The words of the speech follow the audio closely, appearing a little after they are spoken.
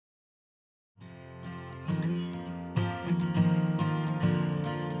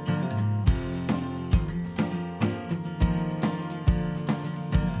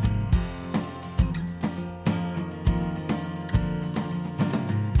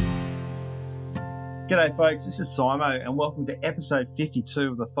G'day, folks. This is Simo, and welcome to episode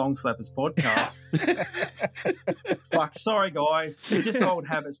 52 of the Thongslappers podcast. Fuck, sorry, guys. Just old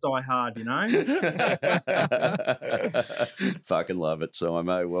habits die hard, you know? Fucking love it,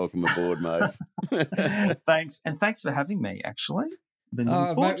 Simo. Welcome aboard, mate. Thanks, and thanks for having me, actually. Been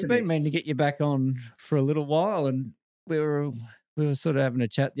looking forward Mate, to we've been this. meaning to get you back on for a little while, and we were sort of having a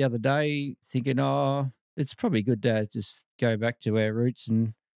chat the other day, thinking, it's probably good to just go back to our roots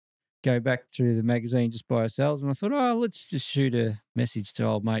and go back through the magazine just by ourselves. And I thought, let's just shoot a message to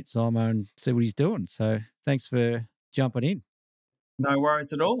old mate Simon and see what he's doing. So thanks for jumping in. No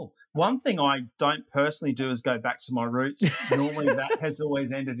worries at all. One thing I don't personally do is go back to my roots. Normally that has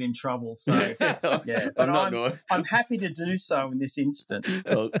always ended in trouble. So, yeah. But I'm happy to do so in this instance.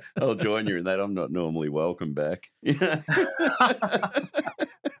 I'll join you in that. I'm not normally welcome back.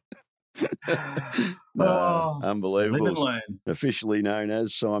 Unbelievable. Live and learn. Officially known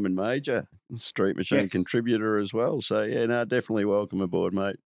as Simon Major, Street Machine contributor as well. So, yeah, no, definitely welcome aboard,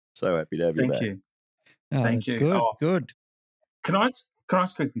 mate. So happy to have you back. Thank you. Thank you. Good, good. Can I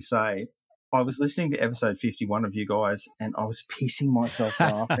quickly say, I was listening to episode 51 of you guys, and I was pissing myself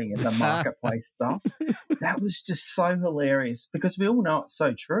laughing at the marketplace stuff. That was just so hilarious because we all know it's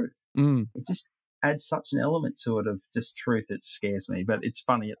so true. Mm. It just adds such an element to it of just truth that scares me, but it's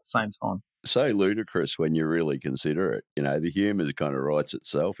funny at the same time. So ludicrous when you really consider it. You know, the humour kind of writes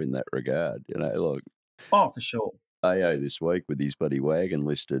itself in that regard. You know, like for sure. AO this week with his bloody wagon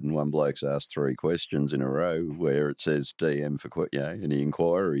listed, and one bloke's asked 3 questions in a row where it says DM for any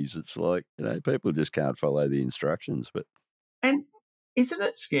inquiries. It's like, people just can't follow the instructions. And isn't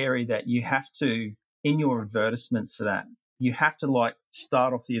it scary that you have to, in your advertisements for that, you have to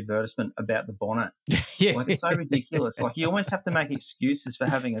start off the advertisement about the bonnet? Yeah. Like, it's so ridiculous. Like, you almost have to make excuses for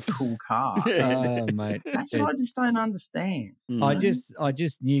having a cool car. Oh, mate. That's what I just don't understand. I just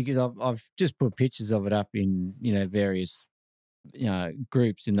knew because I've just put pictures of it up in, various,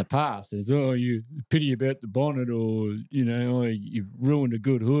 groups in the past. It's, you pity about the bonnet, or, you've ruined a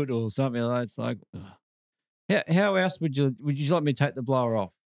good hood or something like that. It's like, how else would you like me to take the blower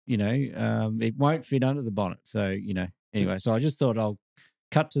off? It won't fit under the bonnet. So, anyway, so I just thought I'll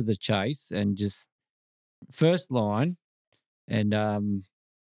cut to the chase and just first line. And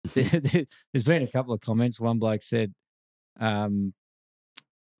there's been a couple of comments. One bloke said, something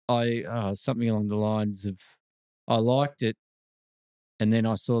along the lines of, I liked it, and then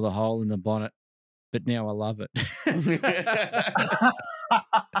I saw the hole in the bonnet, but now I love it.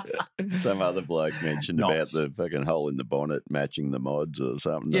 Some other bloke mentioned about the fucking hole in the bonnet matching the mods or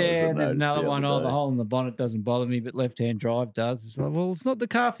something. Yeah, there's another one. The hole in the bonnet doesn't bother me, but left-hand drive does. It's like, well, it's not the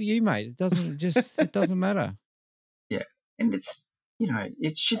car for you, mate. It doesn't matter. Yeah, and it's,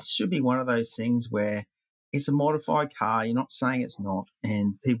 it should be one of those things where it's a modified car. You're not saying it's not,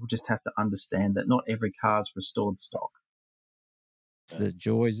 and people just have to understand that not every car is restored stock. It's the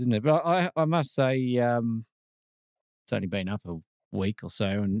joys, isn't it? But I must say, it's only been up a week or so,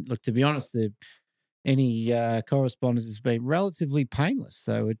 and look, to be honest, any correspondence has been relatively painless,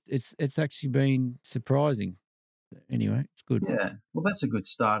 so it's actually been surprising. Anyway, it's good. Yeah, well, that's a good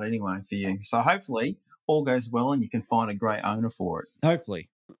start anyway for you. So hopefully all goes well and you can find a great owner for it. Hopefully.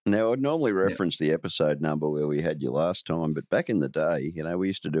 Now, I'd normally reference the episode number where we had you last time, but back in the day, we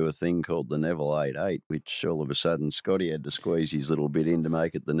used to do a thing called the Neville 88, which all of a sudden Scotty had to squeeze his little bit in to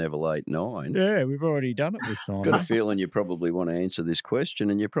make it the Neville 89. Yeah, we've already done it this time. Got a feeling you probably want to answer this question,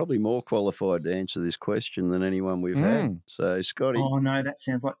 and you're probably more qualified to answer this question than anyone we've had. So, Scotty. Oh, no, that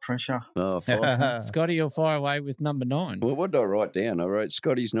sounds like pressure. Oh, fine. Scotty, you'll fire away with number 9. Well, what did I write down? I wrote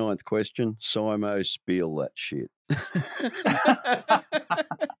Scotty's 9th question, Simo, spiel that shit.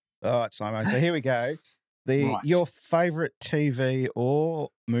 All right, Simon. So here we go. Your favourite TV or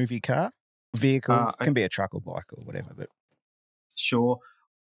movie car? Vehicle. Can be a truck or bike or whatever. But sure.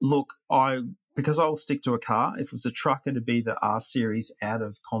 Look, because I'll stick to a car. If it was a truck, it'd be the R Series out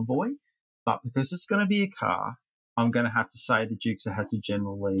of Convoy. But because it's going to be a car, I'm going to have to say the Dukes of Hazzard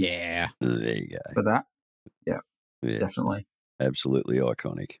General Lee. Yeah. There you go. For that? Yeah, definitely. Absolutely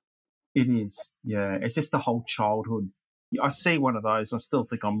iconic. It is. Yeah. It's just the whole childhood. I see one of those. I still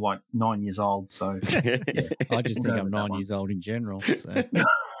think I'm like 9 years old. So yeah. I just think I'm 9 years old in general. So.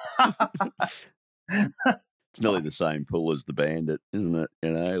 It's nearly the same pull as the Bandit, isn't it?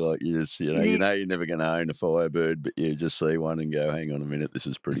 You just, you're never going to own a Firebird, but you just see one and go, hang on a minute, this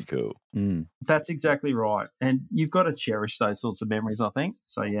is pretty cool. Mm. That's exactly right. And you've got to cherish those sorts of memories, I think.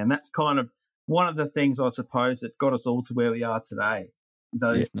 So, yeah, and that's kind of one of the things, I suppose, that got us all to where we are today.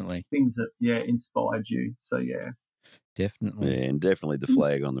 Those things that, inspired you. So, yeah. Definitely. Yeah, and definitely the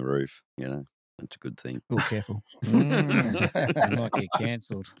flag on the roof, That's a good thing. Oh, careful. You might get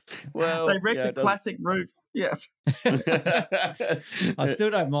cancelled. Well, they wrecked the classic roof. Yeah. I still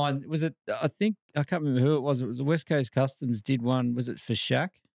don't mind. Was it? I can't remember who it was. It was the West Coast Customs did one. Was it for Shaq?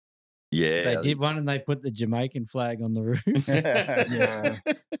 Yeah, They did one, and they put the Jamaican flag on the roof. Yeah.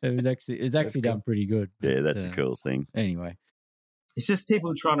 It was actually done pretty good. Yeah, that's a cool thing. Anyway, it's just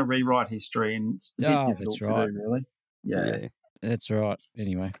people trying to rewrite history, and it's a bit difficult to do, really. Yeah, that's right.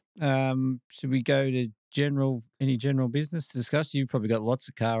 Anyway, should we go to any general business to discuss? You've probably got lots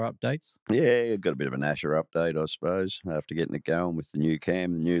of car updates. Yeah, got a bit of an Asher update, I suppose, after getting it going with the new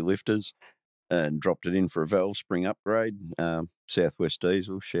cam, the new lifters, and dropped it in for a valve spring upgrade. Southwest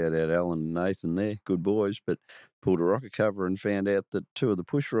Diesel, shout out Alan and Nathan there, good boys, but pulled a rocker cover and found out that 2 of the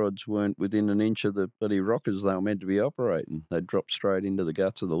push rods weren't within an inch of the bloody rockers they were meant to be operating. They dropped straight into the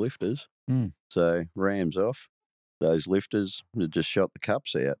guts of the lifters. So rams off. Those lifters had just shot the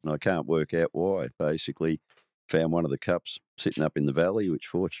cups out, and I can't work out why. Basically, found one of the cups sitting up in the valley, which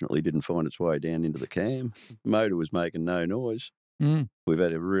fortunately didn't find its way down into the cam. Motor was making no noise. We've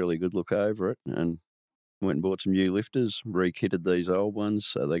had a really good look over it and went and bought some new lifters, re-kitted these old ones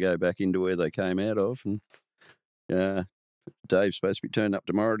so they go back into where they came out of. And Dave's supposed to be turned up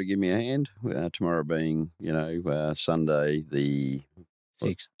tomorrow to give me a hand. Tomorrow being, Sunday the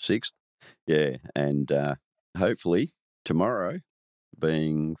 6th. Yeah, and hopefully tomorrow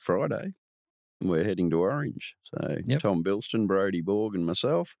being Friday, we're heading to Orange. So Tom Bilston, Brody Borg and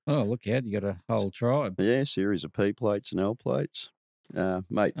myself. Oh, look out, you got a whole tribe. Yeah, series of P plates and L plates.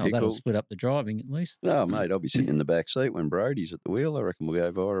 Mate, Pickle. That'll split up the driving at least. Oh, mate, I'll be sitting in the back seat when Brody's at the wheel. I reckon we'll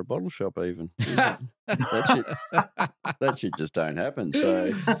go via a bottle shop even. that shit just don't happen.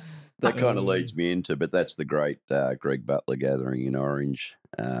 So that kind of leads me into, but that's the great Greg Butler gathering in Orange.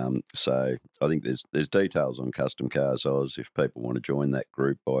 So I think there's details on Custom Cars Oz if people want to join that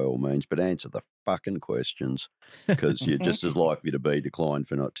group by all means, but answer the fucking questions because you're just as likely to be declined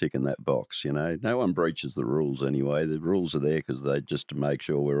for not ticking that box. No one breaches the rules anyway. The rules are there because they just to make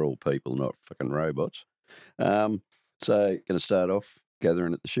sure we're all people, not fucking robots. So going to start off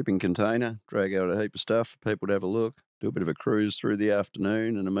gathering at the shipping container, drag out a heap of stuff for people to have a look, do a bit of a cruise through the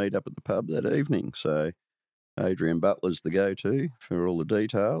afternoon and a meet up at the pub that evening. So Adrian Butler's the go-to for all the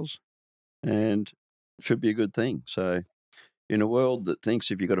details and should be a good thing. So in a world that thinks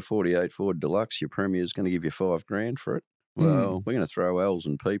if you've got a 48 Ford Deluxe, your Premier's going to give you $5,000 for it, well, we're going to throw L's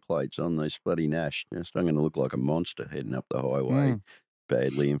and P plates on these bloody Nash. Just, I'm going to look like a monster heading up the highway,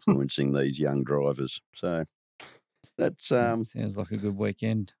 badly influencing these young drivers. So that's sounds like a good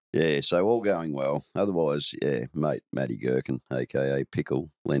weekend. Yeah, so all going well. Otherwise, mate, Matty Gherkin, a.k.a. Pickle,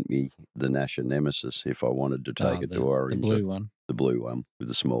 lent me the Nasher Nemesis if I wanted to take it to Orange. The blue one. The blue one with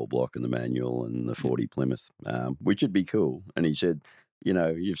the small block and the manual and the 40 Plymouth, which would be cool. And he said,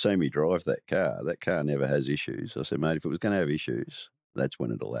 you've seen me drive that car. That car never has issues. I said, mate, if it was going to have issues, that's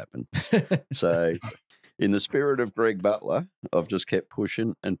when it'll happen. So in the spirit of Greg Butler, I've just kept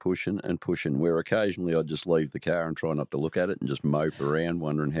pushing and pushing and pushing, where occasionally I'd just leave the car and try not to look at it and just mope around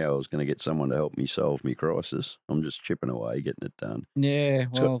wondering how I was going to get someone to help me solve my crisis. I'm just chipping away, getting it done. Yeah,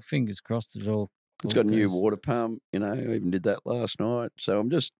 well, fingers crossed it all. It's got a new water pump, I even did that last night. So I'm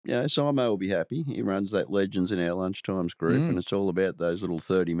just, Simo will be happy. He runs that Legends in our lunchtimes group, and it's all about those little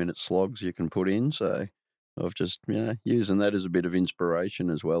 30-minute slogs you can put in. So I've just, using that as a bit of inspiration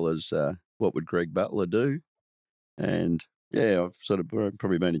as well as what would Greg Butler do. And, I've sort of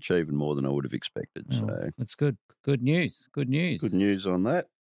probably been achieving more than I would have expected. So that's good. Good news. Good news. Good news on that.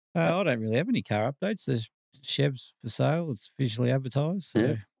 I don't really have any car updates. The Chev's for sale. It's officially advertised.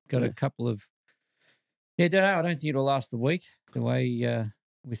 So got a couple of... I don't think it'll last the week. The way...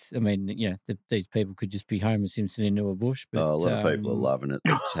 these people could just be Homer Simpson into a bush. But, a lot of people are loving it.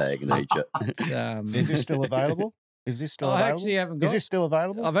 They're tagging each other. Is this still available? I actually haven't got. Is this still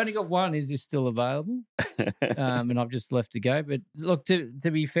available? I've only got one. Is this still available? And I've just left to go. But look, to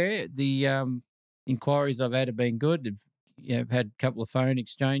be fair, the inquiries I've had have been good. I've had a couple of phone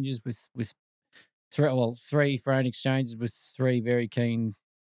exchanges with three phone exchanges with three very keen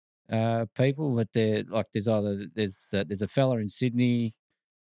people. But there's a fella in Sydney.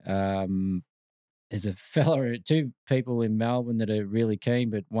 There's a fella, 2 people in Melbourne that are really keen,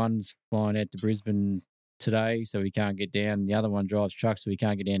 but one's flying out to Brisbane today, so he can't get down. The other one drives trucks, so he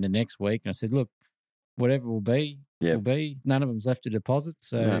can't get down to next week. And I said, look, whatever will be, will be. None of them's left a deposit,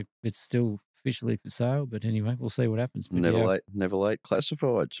 so it's still officially for sale. But anyway, we'll see what happens. But never late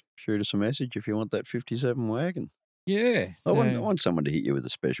classifieds. Shoot us a message if you want that 57 wagon. Yeah. So, I want someone to hit you with a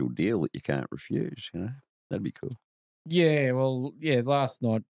special deal that you can't refuse, That'd be cool. Yeah, well, last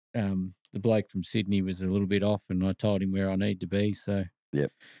night the bloke from Sydney was a little bit off and I told him where I need to be. So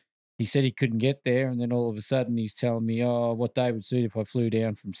he said he couldn't get there, and then all of a sudden he's telling me, "Oh, what day would suit if I flew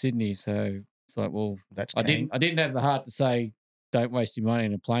down from Sydney?" So it's like, well, That's I keen. didn't have the heart to say, "Don't waste your money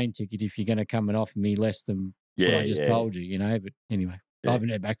on a plane ticket if you're going to come and offer me less than what I just told you," But anyway, I haven't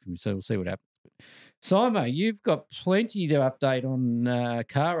heard back from him, so we'll see what happens. Simo, you've got plenty to update on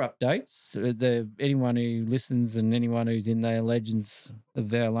car updates. Anyone who listens and anyone who's in the Legends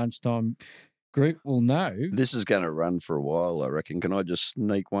of our Lunchtime group will know. This is going to run for a while, I reckon. Can I just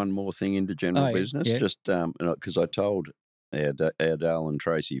sneak one more thing into general business? Yeah. Just because I told our darling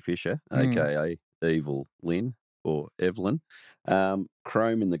Tracy Fisher, a.k.a. Evil Lynn or Evelyn,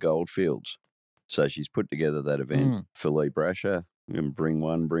 Chrome in the Goldfields. So she's put together that event for Lee Brasher. And bring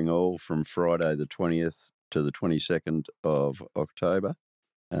one, bring all from Friday the 20th to the 22nd of October.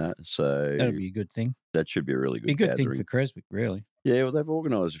 So that'll be a good thing. That should be a really good thing gathering. for Creswick, really. Yeah, well, they've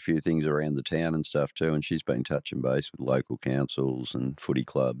organised a few things around the town and stuff too, and she's been touching base with local councils and footy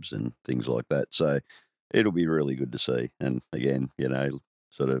clubs and things like that. So it'll be really good to see. And again,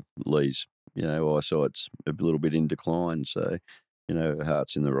 sort of Lee's, eyesight's a little bit in decline. So, her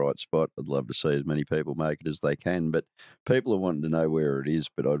heart's in the right spot. I'd love to see as many people make it as they can. But people are wanting to know where it is.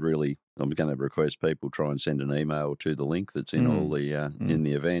 But I'm going to request people try and send an email to the link that's in all the in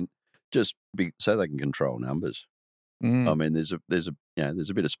the event, so they can control numbers. I mean, there's a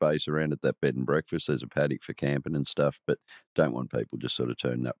bit of space around at that bed and breakfast. There's a paddock for camping and stuff, but don't want people just sort of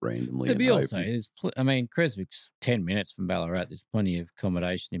turning up randomly. There'll be also, Creswick's 10 minutes from Ballarat. There's plenty of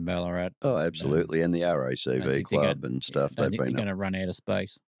accommodation in Ballarat. Oh, absolutely, and the RACV club and stuff. They're going to run out of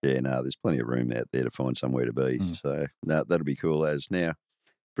space. Yeah, no, there's plenty of room out there to find somewhere to be. So no, that'll be cool. Now,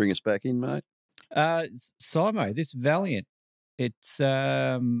 bring us back in, mate. Simo, this Valiant, it's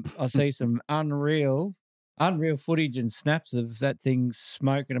I see some unreal footage and snaps of that thing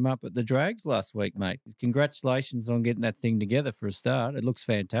smoking them up at the drags last week, mate. Congratulations on getting that thing together for a start. It looks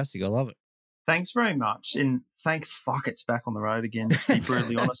fantastic. I love it. Thanks very much. And thank fuck it's back on the road again, to be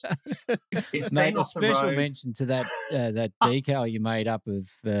brutally honest. It's mate, a special mention to that that decal you made up of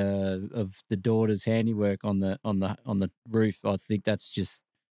the daughter's handiwork on the roof. I think that's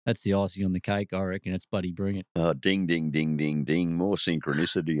the icing on the cake. I reckon it's bloody brilliant. Oh, ding, ding, ding, ding, ding. More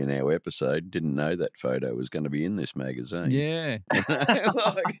synchronicity in our episode. Didn't know that photo was going to be in this magazine. Yeah.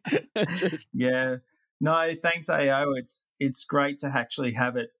 Yeah. No, thanks, AO. It's great to actually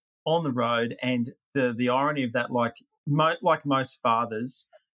have it on the road. And the irony of that, like most fathers,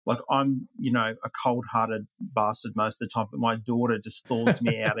 like I'm, a cold-hearted bastard most of the time, but my daughter just thaws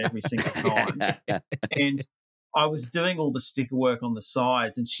me out every single time. And I was doing all the sticker work on the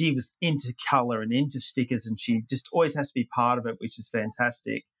sides, and she was into colour and into stickers, and she just always has to be part of it, which is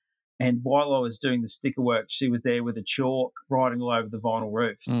fantastic. And while I was doing the sticker work, she was there with a chalk writing all over the vinyl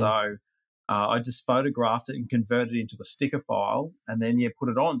roof. So I just photographed it and converted it into a sticker file, and then put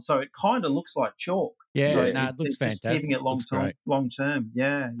it on. So it kind of looks like chalk. Yeah, so it looks fantastic. Just keeping it long term.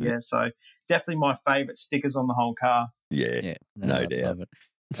 Yeah. So definitely my favourite stickers on the whole car. Yeah, no doubt. Love it.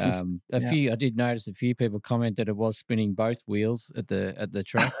 I did notice a few people commented it was spinning both wheels at the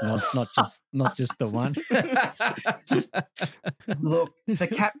track, not just the one. Look, the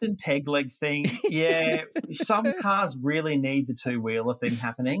Captain Peg Leg thing, some cars really need the two-wheeler thing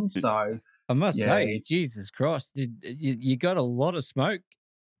happening. So I must say, Jesus Christ, you got a lot of smoke.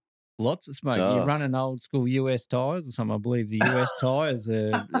 Lots of smoke. Oh. You're running old school US tyres or something. I believe the US tyres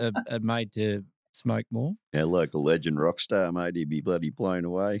are made to smoke more. Our local legend Rockstar, mate, he'd be bloody blown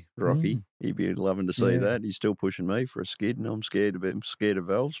away. Rocky, he'd be loving to see that. He's still pushing me for a skid, and I'm scared of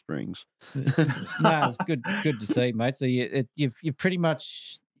valve springs. No, it's good to see, mate. So you've pretty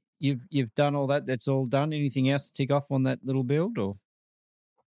much you've done all that. That's all done. Anything else to tick off on that little build, or?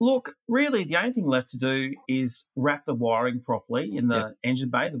 Look, really, the only thing left to do is wrap the wiring properly in the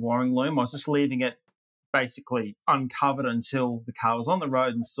engine bay, the wiring loom. I was just leaving it basically uncovered until the car was on the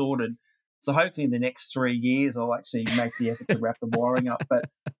road and sorted. So hopefully in the next 3 years, I'll actually make the effort to wrap the wiring up. But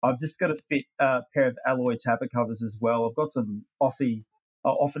I've just got to fit a pair of alloy tapper covers as well. I've got some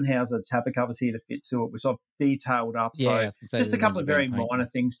Offenhauser tapper covers here to fit to it, which I've detailed up. Yeah, so just a couple of very minor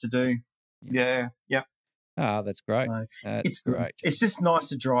things to do. Yeah. Oh, that's great. It's great. It's just nice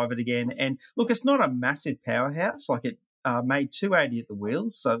to drive it again. And look, it's not a massive powerhouse. Like it made 280 at the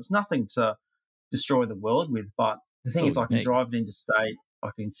wheels, so it's nothing to destroy the world with. But the thing is, I can drive it interstate. I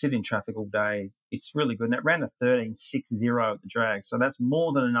can sit in traffic all day. It's really good. And it ran a 13.60 at the drag, so that's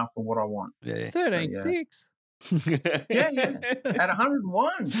more than enough for what I want. Yeah, 13.6. Yeah, at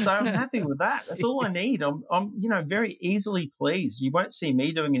 101. So I'm happy with that. That's all I need. I'm very easily pleased. You won't see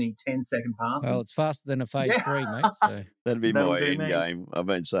me doing any 10-second passes. Well, it's faster than a phase 3, mate. So that'd be my end game. I've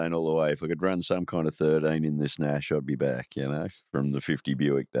been saying all the way, if I could run some kind of 13 in this Nash, I'd be back, from the 50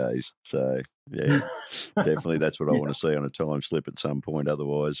 Buick days. So, yeah, definitely that's what I want to see on a time slip at some point.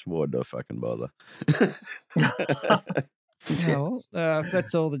 Otherwise, why do I fucking bother? well, if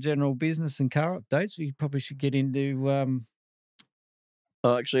that's all the general business and car updates, we probably should get into.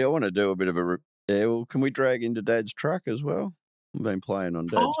 Actually, I want to do a bit of can we drag into Dad's truck as well? I've been playing on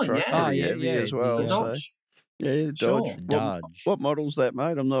Dad's truck pretty heavy as well. Dodge. Yeah, Dodge. Sure. What model's that,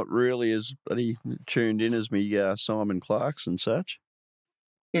 mate? I'm not really as bloody tuned in as me Simon Clarks and such.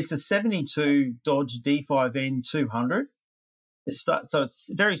 It's a 72 Dodge D5N 200. So it's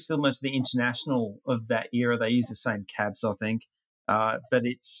very similar to the International of that era. They use the same cabs, I think, but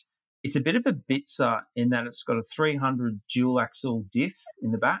it's a bit of a bitzer in that it's got a 300 dual axle diff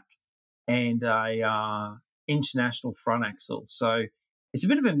in the back and a International front axle. So it's a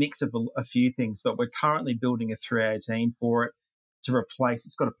bit of a mix of a few things, but we're currently building a 318 for it to replace.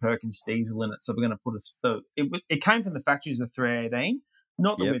 It's got a Perkins diesel in it, so we're going to put it came from the factory as a 318.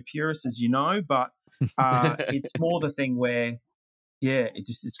 Not that we're purists, as you know, but it's more the thing where. Yeah,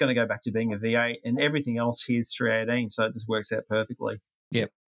 it's going to go back to being a V8, and everything else here is 318, so it just works out perfectly.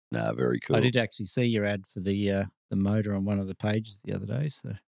 Yep. No, very cool. I did actually see your ad for the motor on one of the pages the other day.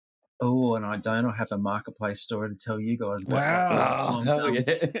 So. Oh, and I have a marketplace story to tell you guys about. Wow! How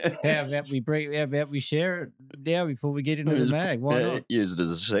about we share it now before we get into the mag? Why not? Use it as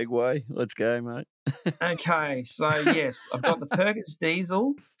a segue. Let's go, mate. Okay, so yes, I've got the Perkins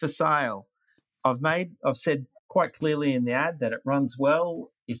diesel for sale. I've said quite clearly in the ad that it runs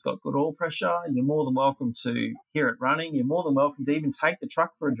well. It's got good oil pressure. You're more than welcome to hear it running. You're more than welcome to even take the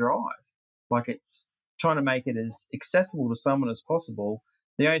truck for a drive. Like, it's trying to make it as accessible to someone as possible.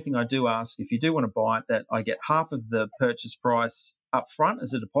 The only thing I do ask, if you do want to buy it, that I get half of the purchase price up front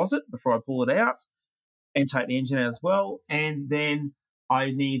as a deposit before I pull it out and take the engine out as well. And then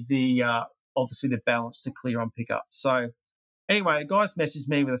I need obviously the balance to clear on pickup. So anyway, the guy's messaged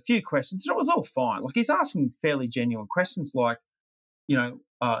me with a few questions, and it was all fine. Like, he's asking fairly genuine questions like,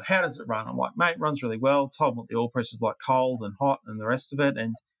 how does it run? I'm like, mate, it runs really well. Told him what the oil pressure's like, cold and hot and the rest of it.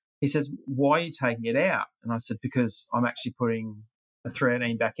 And he says, why are you taking it out? And I said, because I'm actually putting a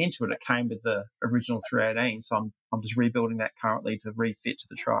 318 back into it. It came with the original 318, so I'm just rebuilding that currently to refit to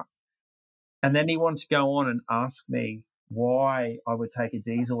the truck. And then he wanted to go on and ask me why I would take a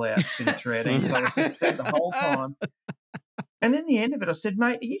diesel out for the 318. So I was just spent the whole time. And in the end of it, I said,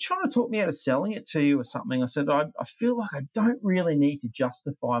 mate, are you trying to talk me out of selling it to you or something? I said, I feel like I don't really need to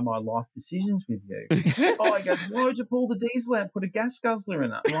justify my life decisions with you. He goes, why would you pull the diesel out and put a gas guzzler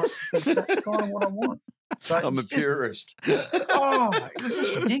in it? I'm like, because that's kind of what I want. But I'm a purist. It was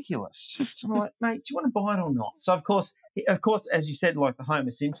just ridiculous. So I'm like, mate, do you want to buy it or not? So, of course, as you said, like the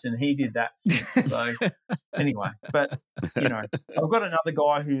Homer Simpson, he did that. So anyway, but, I've got another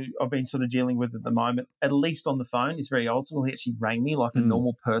guy who I've been sort of dealing with at the moment, at least on the phone. He's very old school. He actually rang me like a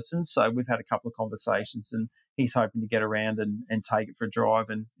normal person. So we've had a couple of conversations, and he's hoping to get around and take it for a drive,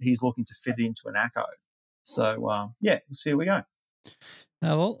 and he's looking to fit it into an Acco. So, we'll see how we go.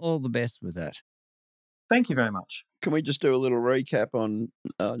 All the best with that. Thank you very much. Can we just do a little recap on,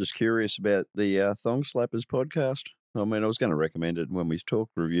 just curious about the Thongslappers podcast? I mean, I was going to recommend it when we talk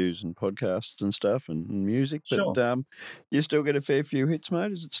reviews and podcasts and stuff and music, but sure. You still get a fair few hits,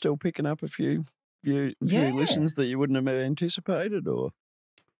 mate? Is it still picking up a few listens that you wouldn't have anticipated, or?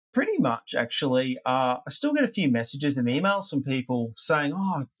 Pretty much, actually. I still get a few messages and emails from people saying,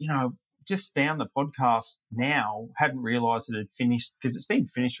 just found the podcast now, hadn't realised it had finished, because it's been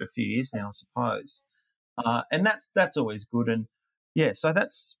finished for a few years now, I suppose. And that's always good. And so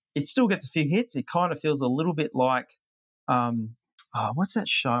it still gets a few hits. It kind of feels a little bit like, what's that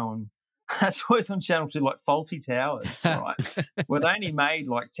show on? That's always on Channel 2, like Faulty Towers, right? Where they only made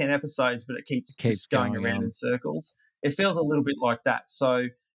like 10 episodes, but it keeps just going around in circles. It feels a little bit like that. So,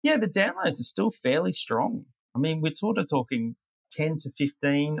 the downloads are still fairly strong. I mean, we're sort of talking 10 to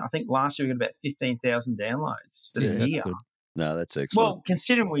 15. I think last year we got about 15,000 downloads for the year. That's good. No, that's excellent. Well,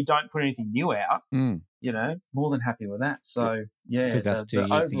 considering we don't put anything new out, more than happy with that. So, it took us 2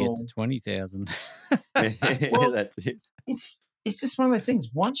 years to get to 20,000. Well, that's it. It's just one of those things.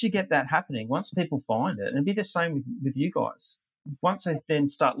 Once you get that happening, once people find it, and it'd be the same with you guys. Once they then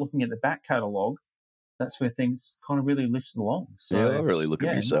start looking at the back catalogue, that's where things kind of really lift along. So, I really look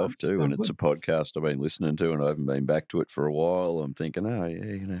at myself too, when it's a podcast I've been listening to and I haven't been back to it for a while. I'm thinking,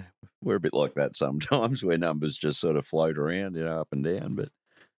 we're a bit like that sometimes, where numbers just sort of float around, up and down. But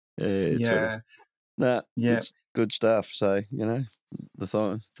Nah, Yeah. good stuff. So, the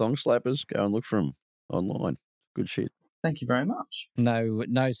Thongslappers, go and look for them online. Good shit. Thank you very much.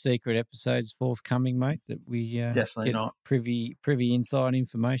 No secret episodes forthcoming, mate, that we Definitely get not. privy inside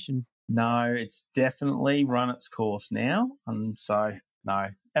information. No, it's definitely run its course now. And so, no.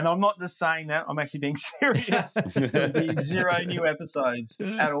 And I'm not just saying that. I'm actually being serious. There'll be 0 new episodes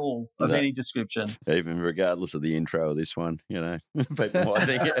at all of any description. Even regardless of the intro of this one, people might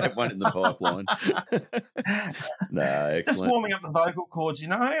think you have one in the pipeline. No, excellent. Just warming up the vocal cords.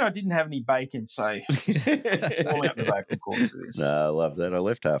 I didn't have any bacon, so just warming up the vocal cords for this. No, I love that. I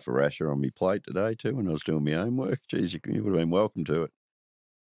left half a rasher on my plate today too when I was doing my homework. Jeez, you would have been welcome to it.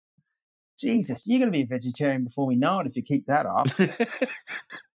 Jesus, you're going to be a vegetarian before we know it if you keep that up.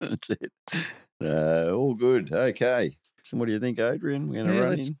 That's it. All good. Okay. So what do you think, Adrian? We're going to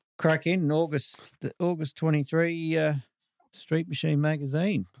run in? Crack in August 23, Street Machine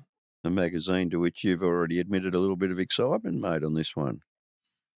magazine. A magazine to which you've already admitted a little bit of excitement, mate, on this one.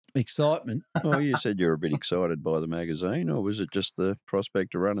 Excitement? Oh, you said you were a bit excited by the magazine, or was it just the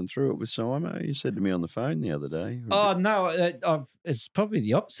prospect of running through it with Simo? You said to me on the phone the other day. Oh, no, it's probably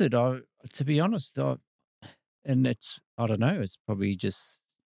the opposite. To be honest, I don't know, it's probably just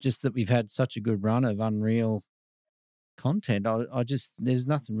that we've had such a good run of unreal content. There's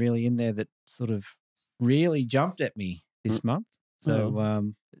nothing really in there that sort of really jumped at me this month.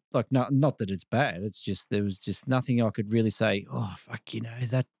 So, not that it's bad. It's just there was just nothing I could really say. Oh, fuck,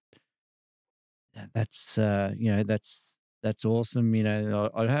 that's awesome.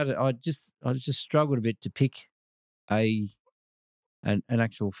 I just struggled a bit to pick an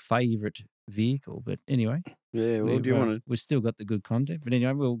actual favourite vehicle. But anyway, yeah. Well, do you want to? We've still got the good content. But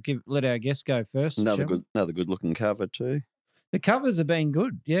anyway, we'll let our guest go first. Another good looking cover too. The covers have been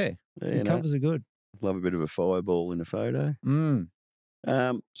good. Yeah, the covers are good. Love a bit of a fireball in a photo.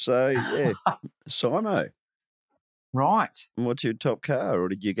 So yeah, Simo. Right. What's your top car, or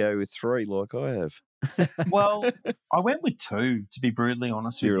did you go with 3 like I have? Well, I went with 2, to be brutally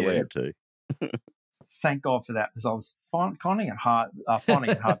honest with you. You're allowed to. Thank God for that, because I was finding it hard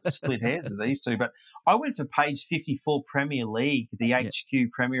to split hairs with these 2. But I went for page 54 Premier League, the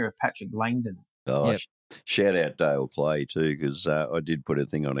HQ Premier of Patrick Langdon. Oh, shout out Dale Clay too, because I did put a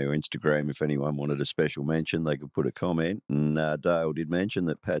thing on our Instagram. If anyone wanted a special mention, they could put a comment. And Dale did mention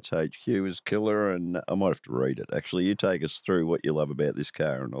that Pat's HQ is killer, and I might have to read it. Actually, you take us through what you love about this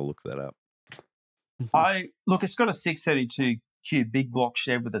car, and I'll look that up. It's got a 632 cube big block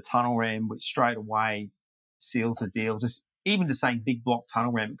shed with a tunnel ram, which straight away seals the deal. Just saying big block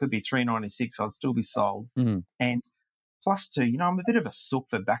tunnel ram, it could be $396. I'd still be sold. And plus 2, I'm a bit of a sook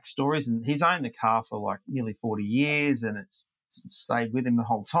for backstories, and he's owned the car for like nearly 40 years, and it's stayed with him the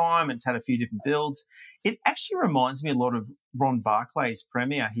whole time. It's had a few different builds. It actually reminds me a lot of Ron Barclay's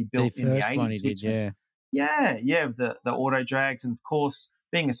Premier he built in the 80s. One he did, the auto drags, and of course,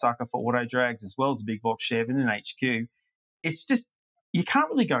 being a sucker for auto drags as well as a big block Chev and an HQ, it's just, you can't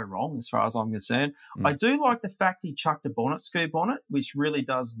really go wrong as far as I'm concerned. I do like the fact he chucked a bonnet scoop on it, which really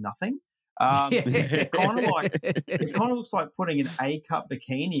does nothing. It's it kind of looks like putting an A-cup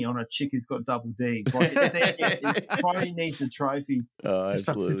bikini on a chick who's got double Ds. Like it probably needs a trophy just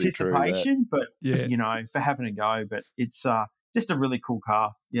for participation, but for having a go. But it's just a really cool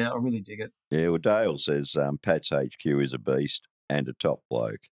car. Yeah, I really dig it. Yeah, well, Dale says Pat's HQ is a beast and a top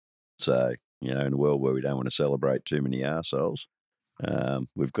bloke. So, in a world where we don't want to celebrate too many arseholes,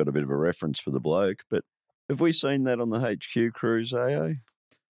 we've got a bit of a reference for the bloke. But have we seen that on the HQ cruise, AO?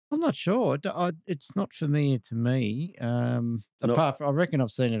 I'm not sure. It's not familiar to me. I reckon I've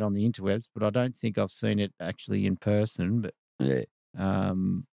seen it on the interwebs, but I don't think I've seen it actually in person. But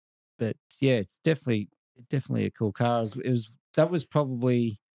it's definitely a cool car. That was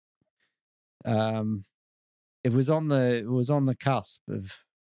probably it was on the cusp of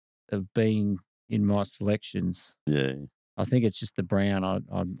being in my selections. Yeah. I think it's just the brown.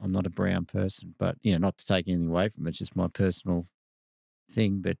 I'm not a brown person, but not to take anything away from it. It's just my personal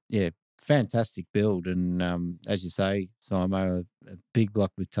thing. But fantastic build, and as you say, Simo, a big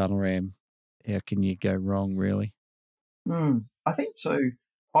block with tunnel ram. How can you go wrong, really? I think too.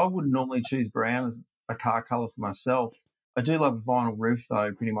 I wouldn't normally choose brown as a car colour for myself. I do love a vinyl roof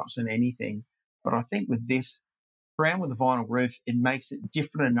though, pretty much than anything. But I think with this brown with a vinyl roof, it makes it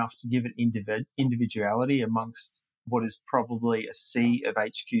different enough to give it individuality amongst what is probably a sea of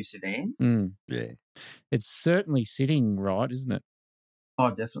HQ sedans. Yeah, it's certainly sitting right, isn't it? Oh,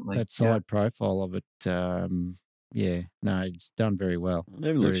 definitely. That side profile of it, it's done very well.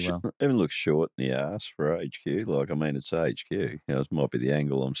 Even looks short in the arse for HQ. Like, I mean, it's HQ. It might be the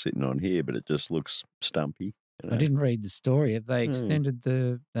angle I'm sitting on here, but it just looks stumpy. I didn't read the story. Have they extended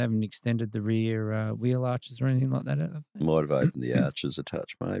They haven't extended the rear wheel arches or anything like that? Have they? Might have opened the arches a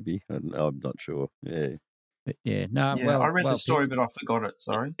touch, maybe. I'm not sure. Yeah. But yeah, no. Yeah, well, I read well the story, picked. but I forgot it.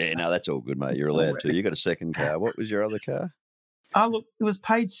 Sorry. Yeah, no, that's all good, mate. You're allowed to. You got a second car. What was your other car? Look, it was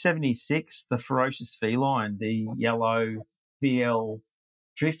page 76, the Ferocious Feline, the yellow VL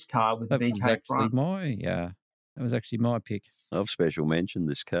drift car with the That was VK actually front. that was actually my pick. I've special mentioned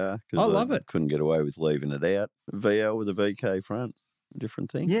this car I because love it. Couldn't get away with leaving it out. VL with a VK front, different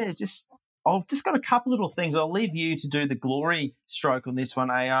thing. Yeah, I've just got a couple little things. I'll leave you to do the glory stroke on this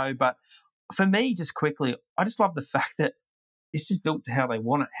one, AO. But for me, just quickly, I just love the fact that it's just built to how they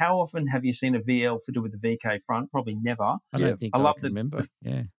want it. How often have you seen a VL fitted with a VK front? Probably never. I don't think I can remember.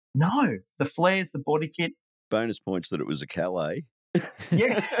 No, the flares, the body kit. Bonus points that it was a Calais.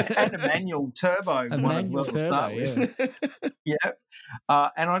 Yeah, and a manual turbo one as well to start with. Yeah.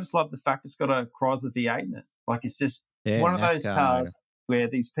 And I just love the fact it's got a Chrysler V8 in it. Like, it's just one of those cars where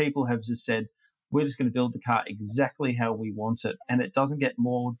these people have just said, we're just going to build the car exactly how we want it. And it doesn't get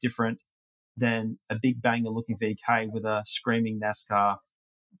more different than a big banger looking VK with a screaming NASCAR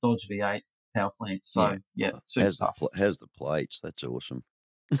Dodge V8 power plant. So, super tough. Has the plates. That's awesome.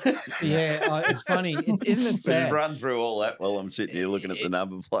 Yeah, it's funny, isn't it sad? You run through all that while I'm sitting here looking at the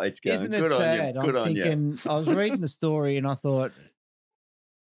number plates going, isn't it good sad? on you, good I'm thinking, I was reading the story and I thought,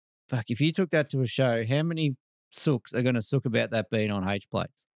 fuck, if you took that to a show, how many sooks are going to sook about that being on H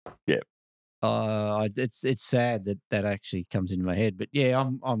plates? Yeah. It's sad that actually comes into my head. But yeah,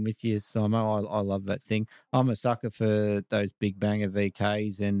 I'm with you, Simo. I love that thing. I'm a sucker for those big banger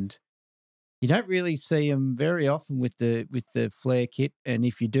VKs, and you don't really see them very often with the flare kit. And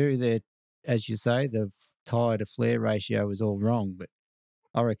if you do, they're, as you say, the tyre to flare ratio is all wrong. But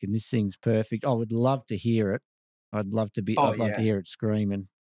I reckon this thing's perfect. I would love to hear it. I'd love to hear it screaming.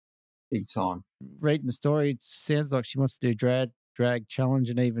 Big time. Reading the story, it sounds like she wants to do drag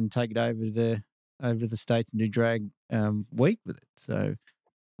challenge and even take it over the States and do drag week with it. So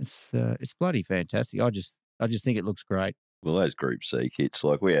it's bloody fantastic. I just think it looks great. Well, those Group C kits,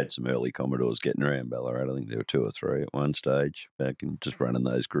 like we had some early Commodores getting around Ballarat. I think there were 2 or 3 at one stage back and just running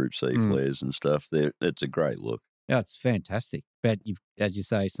those Group C flares and stuff. It's a great look. Yeah, it's fantastic. But as you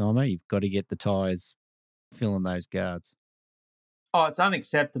say, Simon, you've got to get the tyres filling those guards. Oh, it's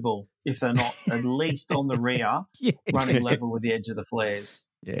unacceptable if they're not at least on the rear, running level with the edge of the flares.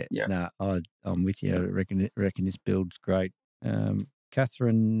 Yeah. No, I'm with you. I reckon this build's great.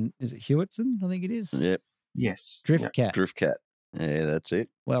 Catherine, is it Hewitson? I think it is. Yep. Yes. Drift Cat. Yeah, that's it.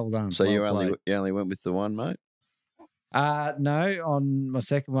 Well done. So well you only went with the one, mate? No, on my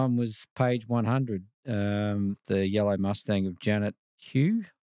second one was page 100, the yellow Mustang of Janet Hugh.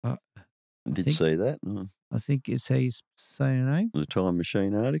 Didn't see that. I think it's how you say her name. The Time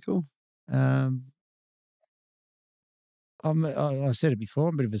Machine article. I said it before,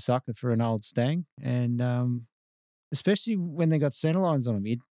 I'm a bit of a sucker for an old Stang, and especially when they got centre lines on them.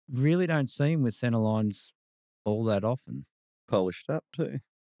 You really don't see them with centre lines all that often. Polished up too.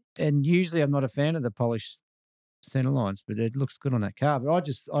 And usually I'm not a fan of the polished centre lines, but it looks good on that car. But I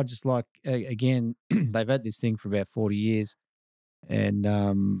just like, again, they've had this thing for about 40 years,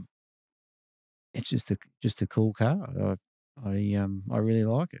 and it's just a cool car. I really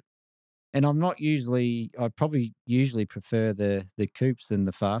like it. And I'm not usually, I probably usually prefer the coupes than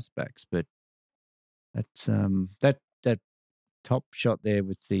the fastbacks, but that's that top shot there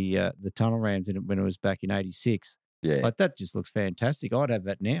with the tunnel rams in it when it was back in '86. Yeah, like that just looks fantastic. I'd have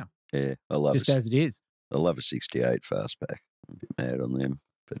that now. Yeah, I love just as it is. I love a '68 fastback. I'm a bit mad on them,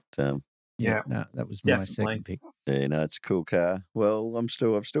 but no, that was my second pick. Yeah, no, it's a cool car. Well, I've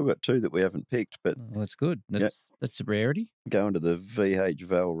still got 2 that we haven't picked, but that's good. That's a rarity. Going to the VH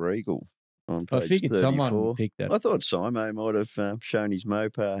Val Regal on page I figured 34. someone would pick that. I thought Simo might have shown his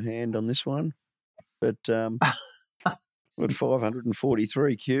Mopar hand on this one, but what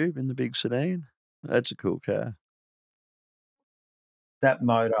 543 cube in the big sedan. That's a cool car. That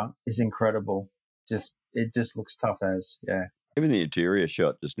motor is incredible. It just looks tough as, yeah. Even the interior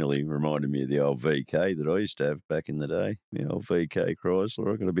shot just nearly reminded me of the old VK that I used to have back in the day. The old VK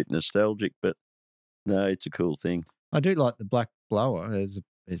Chrysler. I got a bit nostalgic, but no, it's a cool thing. I do like the black blower as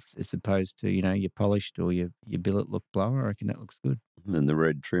opposed to, your polished or your billet look blower. I reckon that looks good. And then the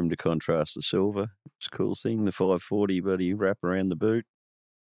red trim to contrast the silver. It's a cool thing. The 540 buddy wrap around the boot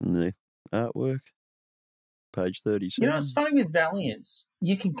and the artwork. Page 37. It's funny with Valiants.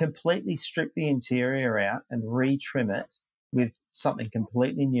 You can completely strip the interior out and retrim it with something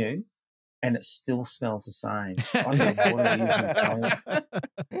completely new, and it still smells the same. I don't know what it is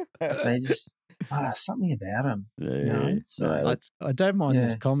with Valiants. something about them. Yeah. So, I don't mind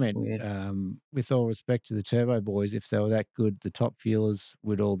this yeah, comment. weird. With all respect to the Turbo Boys, if they were that good, the top fuelers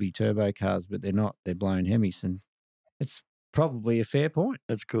would all be turbo cars, but they're not. They're blown Hemis, and it's probably a fair point.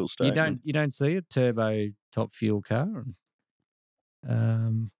 That's a cool statement. You don't see a turbo top fuel car,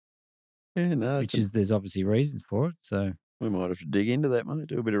 there's obviously reasons for it. So we might have to dig into that, mate.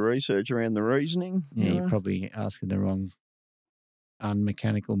 Do a bit of research around the reasoning. Yeah, you're probably asking the wrong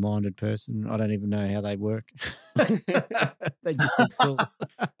unmechanical minded person. I don't even know how they work. They just look cool.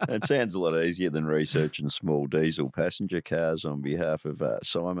 It sounds a lot easier than researching small diesel passenger cars on behalf of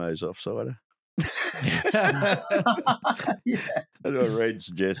Simo's Offsider. That's what Red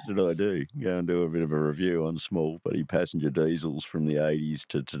suggested I do. Go and do a bit of a review on small bloody passenger diesels from the 80s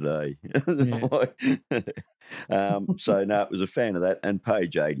to today. So, no, it was a fan of that. And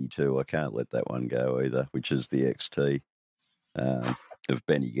page 82, I can't let that one go either, which is the XT of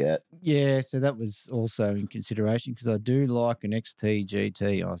Benny Gatt. Yeah, so that was also in consideration because I do like an XT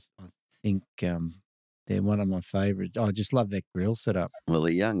GT. I think they're one of my favourites. I just love that grille setup. Well,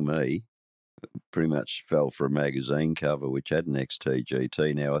 the young me pretty much fell for a magazine cover which had an XT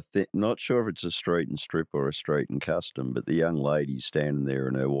GT. Now, not sure if it's a street and strip or a street and custom, but the young lady's standing there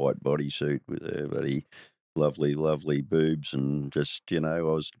in her white bodysuit with her bloody lovely boobs and just, I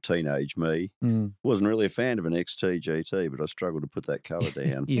was teenage me. Wasn't really a fan of an XT GT, but I struggled to put that cover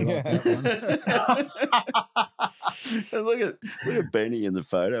down. You like that one? And look at Benny in the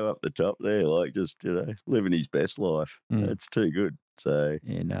photo up the top there, like just, living his best life. It's too good. So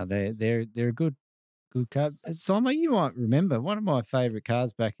yeah, no, they're a good car. Simon, you might remember one of my favourite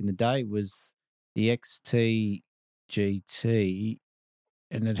cars back in the day was the XT GT,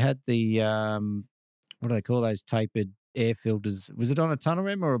 and it had the what do they call those tapered air filters? Was it on a tunnel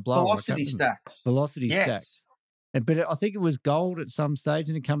rim or a blower? Velocity stacks. Stacks. But I think it was gold at some stage,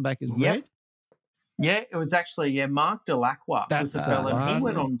 and it come back as red. Yeah, it was actually Mark Delacroix was the fella. He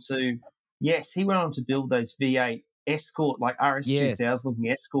went on to build those V8 Escort, like RS2000 looking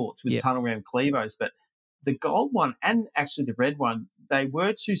Escorts with tunnel ram Clevos. But the gold one and actually the red one, they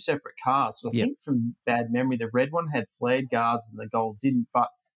were two separate cars. So I think from bad memory, the red one had flared guards and the gold didn't, but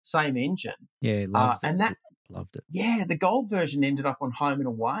same engine. Yeah, loved it. Yeah, the gold version ended up on Home and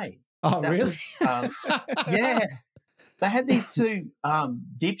Away. Oh, really? Yeah. They had these two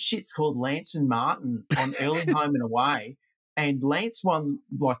dipshits called Lance and Martin on early Home and Away, and Lance won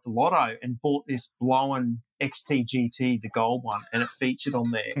like the lotto and bought this blown XT GT, the gold one, and it featured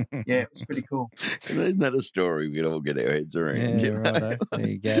on there. Yeah, it was pretty cool. Isn't that a story we could all get our heads around? Yeah, right. There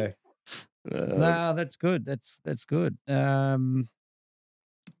you go. No, that's good. That's good.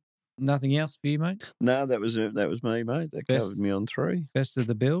 Nothing else for you, mate? No, that was it. That was me, mate. That covered me on 3. Best of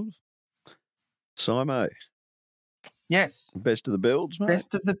the build? Simo. Yes. Best of the builds, mate?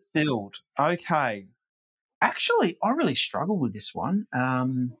 Best of the build. Okay. Actually, I really struggle with this one.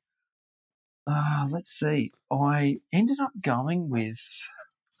 Let's see. I ended up going with...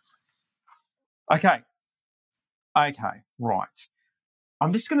 Okay, right.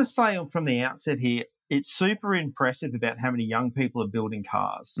 I'm just going to say from the outset here, it's super impressive about how many young people are building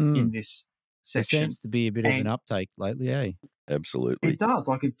cars in this section. There seems to be a bit of an uptake lately, eh? Absolutely. It does.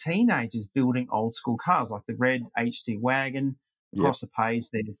 Like teenagers building old school cars, like the red HT wagon. Across the page,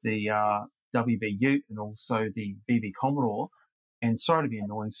 there's the WB Ute and also the BB Commodore. And sorry to be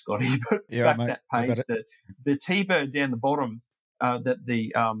annoying, Scotty, but that page, the T-Bird down the bottom, that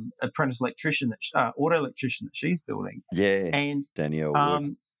the apprentice electrician, auto electrician that she's building. Yeah, and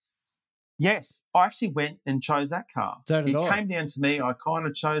Danielle. Yes, I actually went and chose that car. So did I. Came down to me. I kind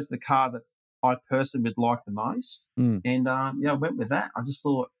of chose the car that I personally would like the most, and I went with that. I just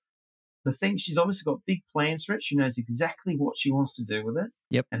thought the thing, she's obviously got big plans for it. She knows exactly what she wants to do with it.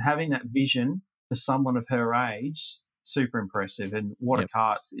 Yep. And having that vision for someone of her age, super impressive. And what a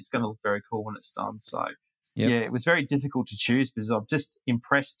car! It's going to look very cool when it's done. So yeah, it was very difficult to choose because I'm just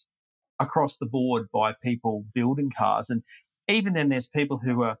impressed across the board by people building cars, and even then, there's people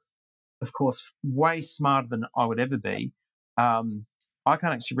who are, of course, way smarter than I would ever be. I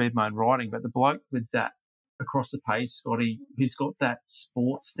can't actually read my own writing, but the bloke with that across the page, Scotty, who's got that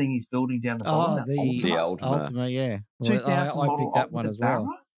sports thing he's building down the bottom. The Ultima, yeah. Well, I picked that one as well.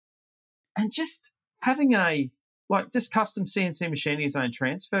 And just having just custom CNC machining his own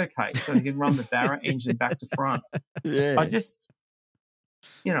transfer case so he can run the Barrett engine back to front. Yeah. I just,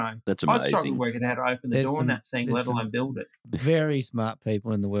 that's amazing. I struggle working out how to open the door on that thing, let alone build it. Very smart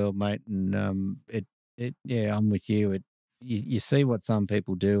people in the world, mate. And I'm with you. You see what some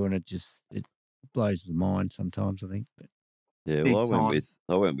people do, and it blows the mind sometimes, I think. But Yeah, Big well, time.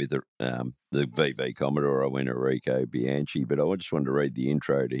 I went with the VB Commodore. I went Enrico Bianchi, but I just wanted to read the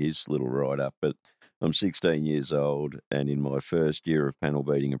intro to his little write-up. But I'm 16 years old, and in my first year of panel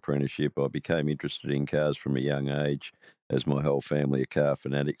beating apprenticeship, I became interested in cars from a young age, as my whole family are car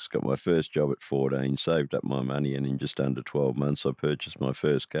fanatics. Got my first job at 14, saved up my money, and in just under 12 months, I purchased my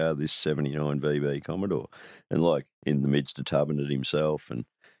first car, this 79 VB Commodore, and like in the midst of tubbing it himself, and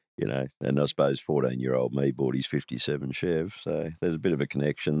and I suppose 14-year-old me bought his 57 Chev, so there's a bit of a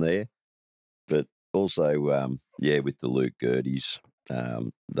connection there. But also, with the Luke Gertie's,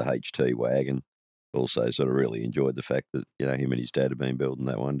 the HT wagon, also sort of really enjoyed the fact that, him and his dad have been building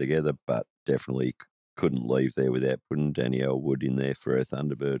that one together, but definitely couldn't leave there without putting Danny Elwood in there for a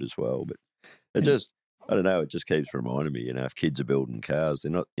Thunderbird as well. But it just, I don't know, it just keeps reminding me, if kids are building cars,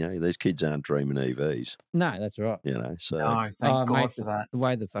 they're not, these kids aren't dreaming EVs. No, that's right. So. No, thank God for that. The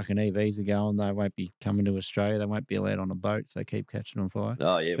way the fucking EVs are going, they won't be coming to Australia. They won't be allowed on a boat if they keep catching on fire.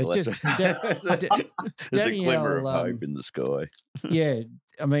 Oh, yeah, but well, just, there's a glimmer of hope in the sky. Yeah,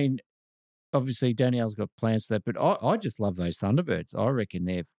 I mean, obviously Danielle's got plans for that, but I just love those Thunderbirds. I reckon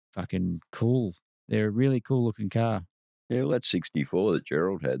they're fucking cool. They're a really cool looking car. Yeah, well, that 64 that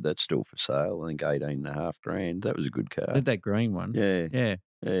Gerald had, that's still for sale. I think 18.5 grand. That was a good car. Did that green one? Yeah.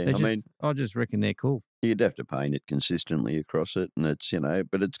 I just reckon they're cool. You'd have to paint it consistently across it, and it's,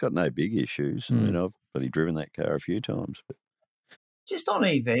 but it's got no big issues. I mean, I've bloody driven that car a few times. But just on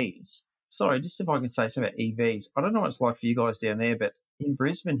EVs, sorry, just if I can say something about EVs, I don't know what it's like for you guys down there, but in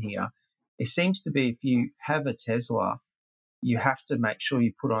Brisbane here, it seems to be if you have a Tesla, you have to make sure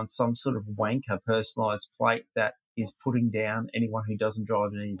you put on some sort of wanker personalised plate that is putting down anyone who doesn't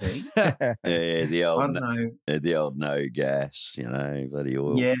drive an EV. Yeah, the old, I don't know. The old no gas, bloody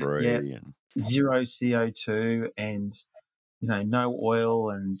oil free and zero CO2 and no oil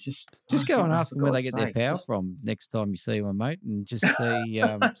and just go and ask them where they get their power from next time you see one, mate, and just see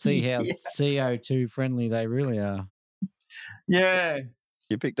how CO2 friendly they really are. Yeah.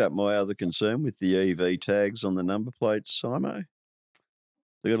 You picked up my other concern with the EV tags on the number plates, Simo.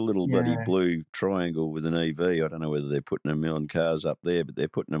 They got a little bloody blue triangle with an EV. I don't know whether they're putting them on cars up there, but they're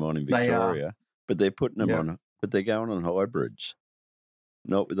putting them on in Victoria. But they're putting them on, but they're going on hybrids.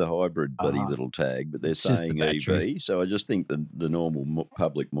 Not with a hybrid bloody little tag, but they're saying EV. So I just think the normal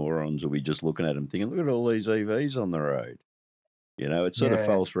public morons will be just looking at them thinking, look at all these EVs on the road. It's sort of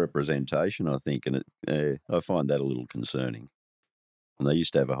false representation, I think, and I find that a little concerning. And they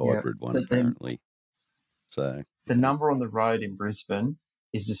used to have a hybrid one, apparently. So the number on the road in Brisbane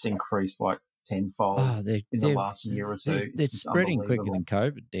is just increased like tenfold in the last year or two. They're spreading quicker than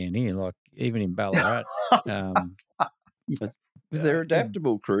COVID down here, like even in Ballarat. They're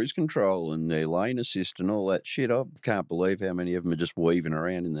adaptable cruise control and their lane assist and all that shit. I can't believe how many of them are just weaving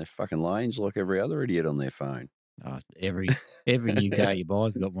around in their fucking lanes like every other idiot on their phone. Every new car you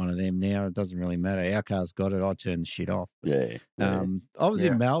buy's got one of them now. It doesn't really matter. Our car's got it. I turn the shit off. Yeah. I was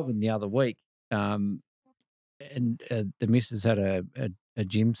in Melbourne the other week, and the missus had a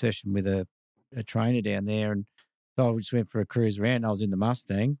gym session with a trainer down there, and so I just went for a cruise around. I was in the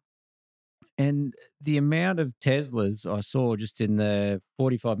Mustang, and the amount of Teslas I saw just in the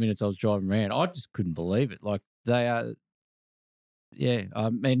 45 minutes I was driving around, I just couldn't believe it. Like they are, I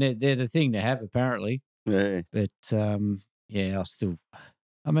mean, they're the thing to have apparently. Yeah. But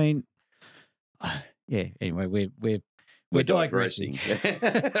anyway, we're digressing.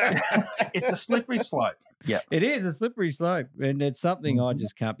 It's a slippery slope. Yeah, it is a slippery slope, and it's something I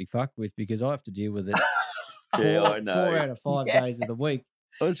just can't be fucked with because I have to deal with it. I know. 4 out of 5 days of the week.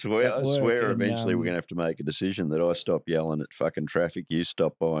 I swear eventually we're going to have to make a decision that I stop yelling at fucking traffic, you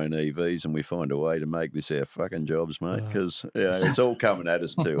stop buying EVs, and we find a way to make this our fucking jobs, mate, because it's all coming at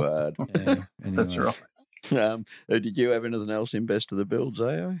us too hard. Anyway. That's right. Did you have anything else in Best of the Builds,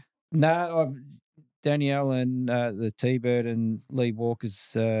 AO? No, Danielle and the T-Bird and Lee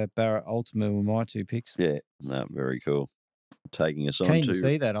Walker's Barrett Ultima were my 2 picks. Yeah, no, very cool. Taking us on Keen to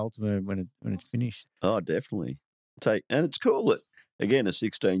see that Ultima when it's finished. Oh, definitely. And it's cool that, again, a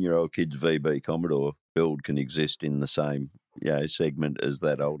 16-year-old kid's VB Commodore build can exist in the same segment as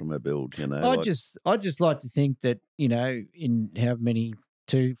that Ultima build. I just like to think that in how many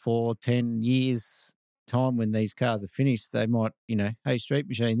 2, 4, 10 years time when these cars are finished, they might hey Street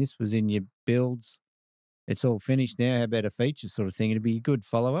Machine, this was in your builds. It's all finished now. How about a feature sort of thing? It'd be a good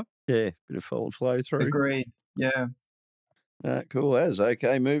follow-up. Yeah, bit of flow through. Agreed. Yeah. Cool as.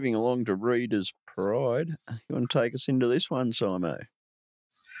 Okay, moving along to Reader's Pride. You want to take us into this one, Simo?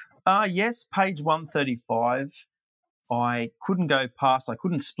 Yes, page 135. I couldn't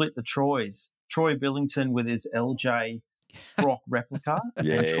split the Troys. Troy Billington with his LJ Brock replica.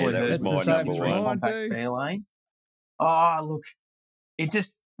 Yeah, that was my number one. Compact Fairlane. Oh, look,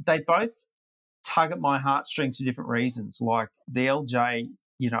 they both tug at my heartstrings for different reasons. Like the LJ,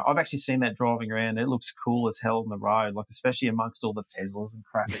 I've actually seen that driving around. It looks cool as hell on the road, like especially amongst all the Teslas and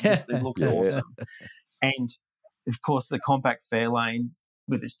crap. It looks awesome. And of course, the compact Fairlane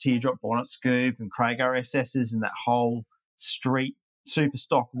with its teardrop bonnet scoop and Craig RSSs and that whole street super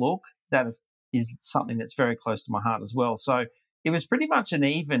stock look, that is something that's very close to my heart as well. So it was pretty much an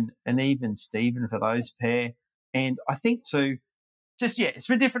even Steven for those pair. And I think too, it's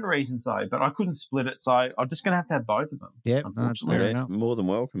for different reasons though, but I couldn't split it, so I'm just going to have both of them. Yep, unfortunately. fair enough. More than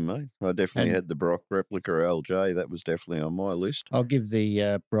welcome, mate. I definitely had the Brock replica LJ. That was definitely on my list. I'll give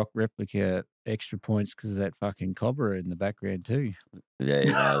the Brock replica extra points because of that fucking cobra in the background too.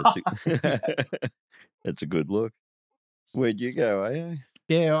 Yeah, that's a good look. Where'd you go, eh?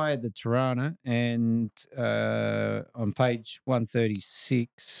 Yeah, I had the Tirana, and on page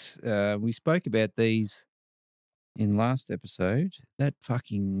 136, we spoke about these in last episode. That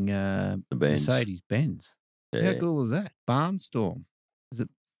fucking Mercedes Benz. Yeah. How cool is that? Barnstorm. Is it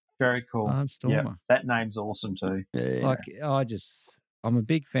very cool? Barnstormer. Yeah, that name's awesome too. Yeah. Like I'm a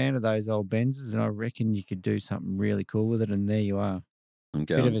big fan of those old Benzes, and I reckon you could do something really cool with it. And there you are, bit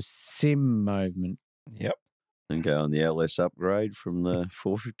of a sim movement. Yep. And go on the LS upgrade from the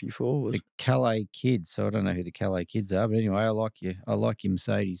 454. The Calais Kids. So I don't know who the Calais Kids are, but anyway, I like your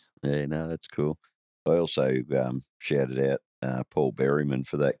Mercedes. Yeah, no, that's cool. I also shouted out Paul Berryman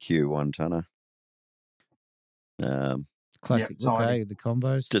for that Q1 tonner. Classic look, with the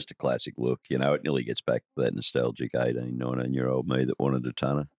combos. Just a classic look. It nearly gets back to that nostalgic 18, 19-year-old me that wanted a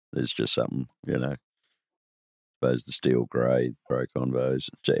tonner. There's just something, I suppose the steel grey, pro convos.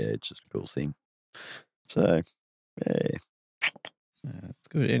 It's just a cool thing. So, yeah. That's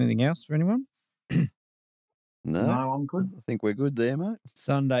good. Anything else for anyone? No, I'm good. I think we're good there, mate.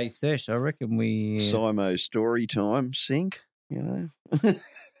 Sunday sesh, I reckon we... Simo story time, sync, I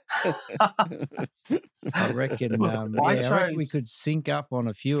reckon, I reckon we could sync up on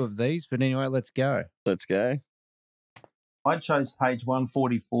a few of these, but anyway, let's go. Let's go. I chose page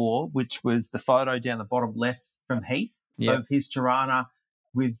 144, which was the photo down the bottom left from Heath of his Tirana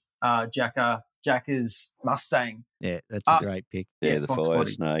with Jacka's Mustang. Yeah, that's a great pick. Yeah, the fire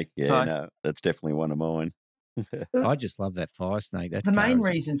snake. Yeah, no, that's definitely one of mine. I just love that fire snake. The main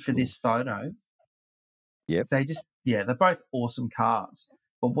reason for this photo, they're both awesome cars.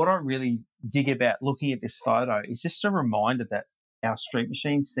 But what I really dig about looking at this photo is just a reminder that our street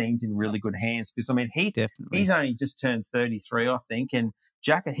machine seems in really good hands. Because, he's only just turned 33, I think, and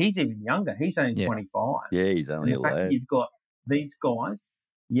Jacka, he's even younger. He's only 25. Yeah, he's only a lad. Fact that you've got these guys,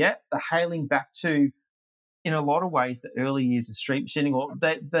 they're hailing back to, in a lot of ways, the early years of street machining, or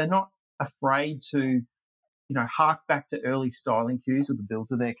they're not afraid to, hark back to early styling cues with the build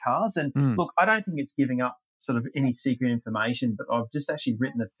of their cars. And look, I don't think it's giving up sort of any secret information, but I've just actually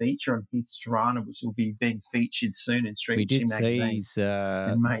written a feature on Heath's Tirana, which will be being featured soon in Street Machine Magazine. We did see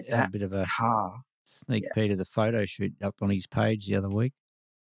a bit of a sneak peek of the photo shoot up on his page the other week.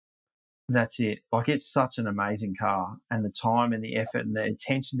 That's it. Like, it's such an amazing car, and the time and the effort and the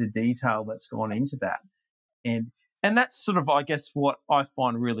attention to detail that's gone into that. And that's sort of, I guess, what I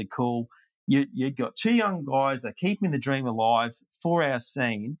find really cool. You've got two young guys that are keeping the dream alive for our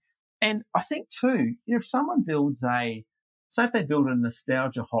scene. And I think, too, if someone builds say if they build a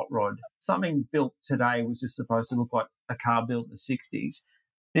nostalgia hot rod, something built today which is supposed to look like a car built in the 60s,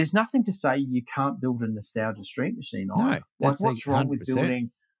 there's nothing to say you can't build a nostalgia street machine either. No, like, what's wrong with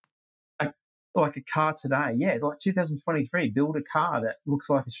building like a car today? Yeah, like 2023, build a car that looks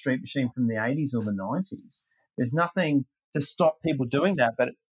like a street machine from the 80s or the 90s. There's nothing to stop people doing that, but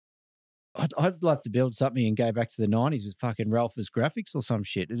I'd love to build something and go back to the 90s with fucking Ralph's graphics or some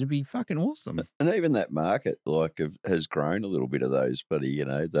shit. It'd be fucking awesome. And even that market, has grown a little bit of those,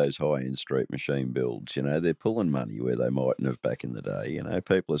 those high-end street machine builds. They're pulling money where they mightn't have back in the day.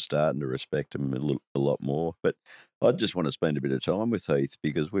 People are starting to respect them a lot more. But I just want to spend a bit of time with Heath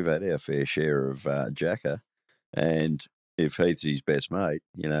because we've had our fair share of Jacka. And if Heath's his best mate,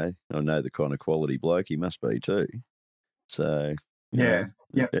 I know the kind of quality bloke he must be too. So... Yeah.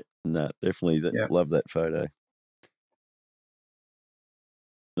 No, definitely love that photo.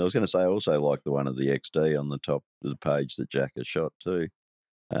 I was going to say I also like the one of the XD on the top of the page that Jack has shot too.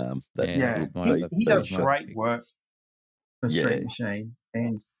 He does great work for Street Machine.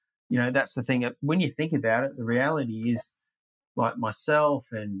 And, that's the thing. When you think about it, the reality is, like myself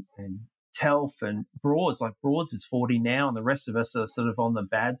and Telf and Broads, like Broads is 40 now and the rest of us are sort of on the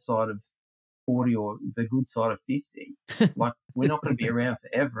bad side of 40 or the good side of 50. Like, we're not going to be around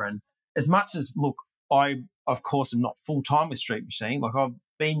forever. And as much as, look, I, of course, am not full-time with Street Machine. Like, I've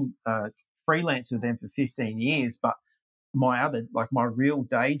been freelance with them for 15 years, but my real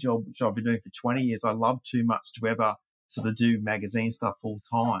day job, which I've been doing for 20 years, I love too much to ever sort of do magazine stuff full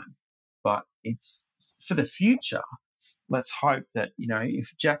time. But it's for the future. Let's hope that, if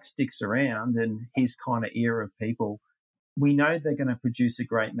Jack sticks around and his kind of era of people, we know they're going to produce a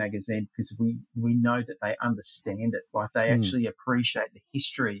great magazine because we know that they understand it. Like they actually appreciate the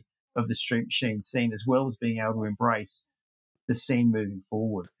history of the Street Machine scene as well as being able to embrace the scene moving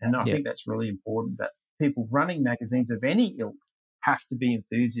forward. And I think that's really important, that people running magazines of any ilk have to be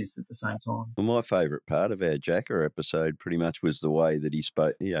enthusiasts at the same time. Well, my favourite part of our Jacker episode pretty much was the way that he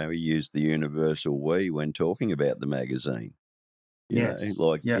spoke. He used the universal we when talking about the magazine.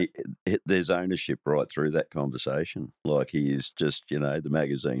 There's ownership right through that conversation. Like he is just, the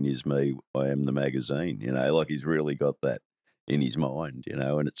magazine is me, I am the magazine. Like he's really got that in his mind.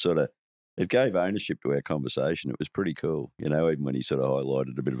 And it gave ownership to our conversation. It was pretty cool, even when he sort of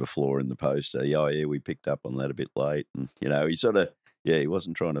highlighted a bit of a flaw in the poster. We picked up on that a bit late. And, he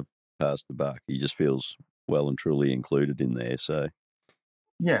wasn't trying to pass the buck. He just feels well and truly included in there. So,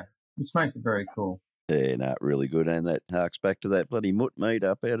 yeah, which makes it very cool. Yeah, no, really good. And that harks back to that bloody mutt meet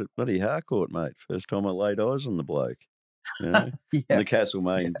up out at bloody Harcourt, mate. First time I laid eyes on the bloke. And the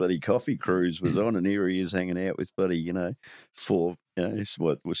Castlemaine bloody coffee cruise was on, and here he is hanging out with bloody, 7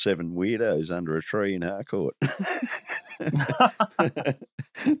 weirdos under a tree in Harcourt.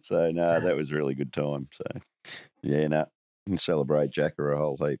 So, no, that was a really good time. So, yeah, no, you can celebrate Jacker a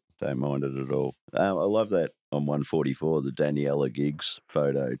whole heap. Don't mind it at all. I love that on 144, the Daniela Giggs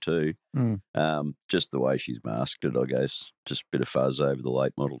photo too. Just the way she's masked it, I guess. Just a bit of fuzz over the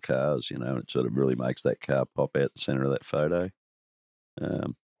late model cars, and it sort of really makes that car pop out the centre of that photo.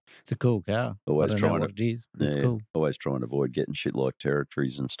 It's a cool car. Always I don't know what it is, but it's cool. Always try and avoid getting shit like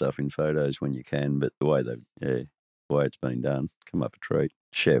territories and stuff in photos when you can, but the way it's been done, come up a treat.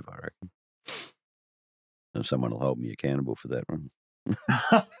 Chev, I reckon. And someone will hold me accountable for that one.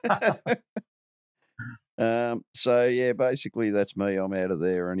 Basically that's me. I'm out of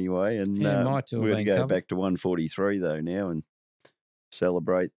there anyway, and my two we're going to go covered. back to 143 though now and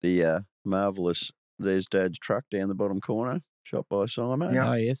celebrate the marvellous There's Dad's Truck down the bottom corner, shot by Simon.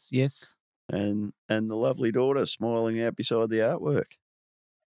 Oh yes, and the lovely daughter smiling out beside the artwork.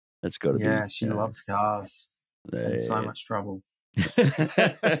 That's got to be. Yeah, she loves cars. And so much trouble, but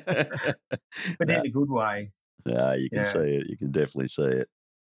in a good way. No, you can see it. You can definitely see it.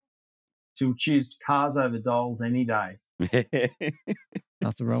 She'll choose cars over dolls any day.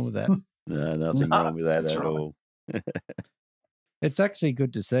 Nothing wrong with that. No, nothing wrong with that at all. It's actually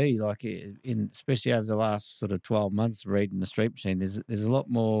good to see, like especially over the last sort of 12 months reading the Street Machine. There's a lot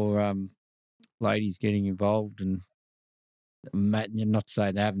more ladies getting involved, and not to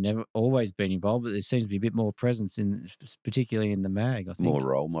say they have never always been involved, but there seems to be a bit more presence particularly in the mag. I think more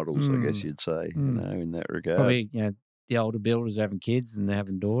role models, I guess you'd say, in that regard. Probably, the older builders are having kids and they're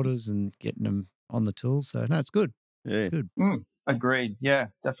having daughters and getting them on the tools. So no, it's good. Yeah, it's good. Agreed. Yeah,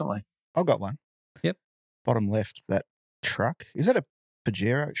 definitely. I've got one. Yep. Bottom left, that truck. Is that a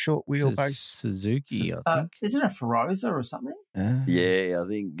Pajero short wheelbase? Suzuki, I think. Isn't it a Feroza or something? Yeah, I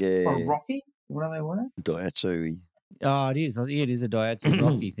think. Or a Rocky? What do they want? Daihatsu. Oh, it is. I think it is a Daihatsu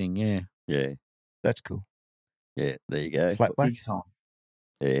Rocky thing. Yeah. Yeah. That's cool. Yeah, there you go. Flat black.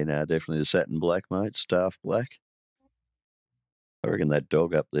 Yeah, no, definitely the satin black, mate. Staff black. I reckon that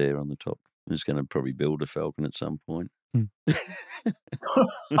dog up there on the top is going to probably build a Falcon at some point.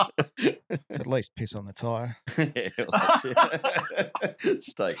 At least piss on the tyre.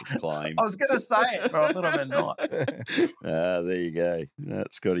 Stake its claim. I was going to say it, but I thought I meant not. There you go.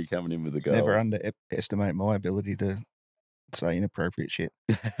 That's Scotty coming in with the goal. Never underestimate my ability to say inappropriate shit.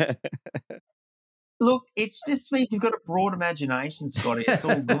 Look, it just means you've got a broad imagination, Scotty. It's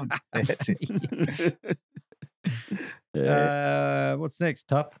all good. That's it. What's next?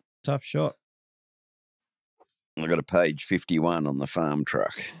 Tough shot. I got a page 51 on the farm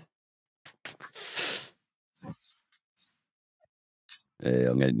truck. Yeah,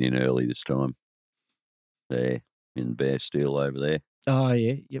 I'm getting in early this time. There, in bare steel over there. Oh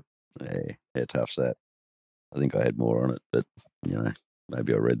yeah, yep. Yeah, how tough's that? I think I had more on it, but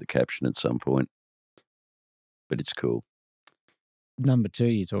maybe I read the caption at some point. But it's cool. Number 2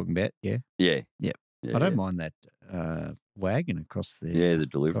 you're talking about, yeah? Yeah. Yep. Yeah, I don't mind that wagon across there. Yeah, the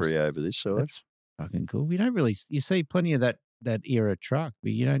delivery over this side. That's fucking cool. You see plenty of that era truck,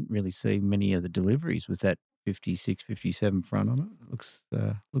 but you don't really see many of the deliveries with that 56, 57 front on it.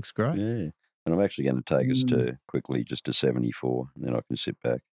 Looks great. Yeah. And I'm actually going to take us to quickly just to 74, and then I can sit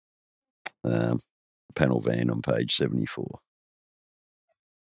back. Panel van on page 74.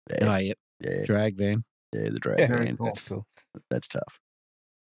 Yeah. Oh, yep. Yeah. Drag van. Yeah, the drag van. Cool. That's cool. That's tough.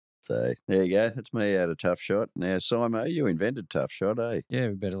 So there you go. That's me out of Tough Shot. Now, Simo, you invented Tough Shot, eh? Yeah,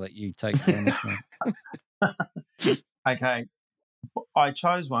 we better let you take it on this one. Okay. I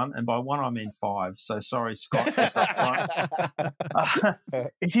chose one, and by one I mean 5. So sorry, Scott. Just up front.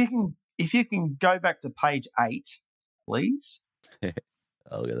 If you can go back to page 8, please.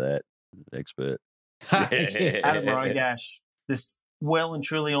 Oh, look at that, expert. Adam Rogash, just well and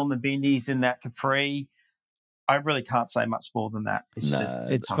truly on the bindies in that Capri. I really can't say much more than that.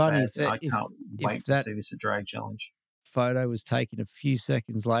 It's funny. I can't wait to see this at Drag Challenge. Photo was taken a few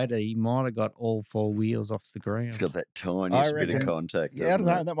seconds later, he might have got all 4 wheels off the ground. It's got that tiniest bit of contact. Yeah, I don't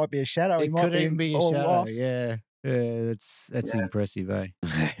know. That might be a shadow. It could even be a shadow. Off. Yeah, that's impressive, eh?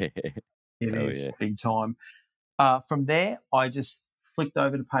 It is big time. From there, I just flicked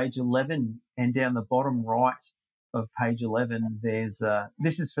over to page 11, and down the bottom right of page 11, there's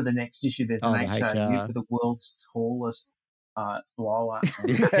this is for the next issue. There's an HR for the world's tallest blower.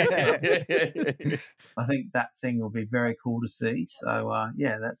 I think that thing will be very cool to see. So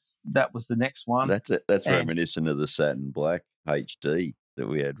that was the next one. That's reminiscent of the Satin Black HD that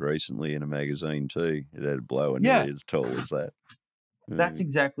we had recently in a magazine too. It had a blower nearly as tall as that. That's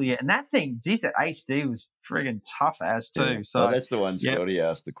exactly it. And that thing, geez, that HD was friggin' tough as too. Yeah. So that's the one Scotty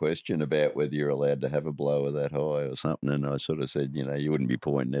asked the question about whether you're allowed to have a blower that high or something. And I sort of said, you wouldn't be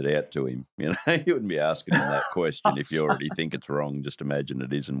pointing it out to him. You wouldn't be asking him that question if you already think it's wrong. Just imagine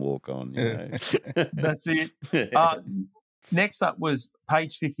it is and walk on. That's it. Next up was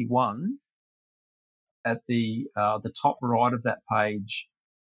page 51. At the top right of that page.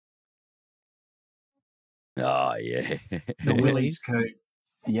 Oh, yeah. The Willys.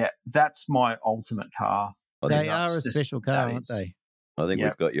 Yeah, that's my ultimate car. They are a special car, aren't they? I think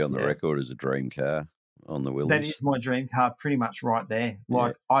we've got you on the record as a dream car on the Willys. That is my dream car pretty much right there.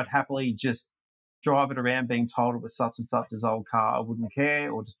 Like, I'd happily just drive it around being told it was such and such as old car. I wouldn't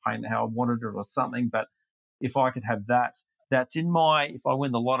care, or just paint it how I wanted it or something. But if I could have that, that's in my, if I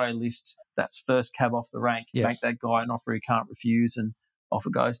win the lotto list, that's first cab off the rank. Yes. Make that guy an offer he can't refuse, and off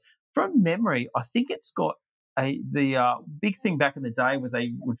it goes. From memory, I think it's got the big thing back in the day was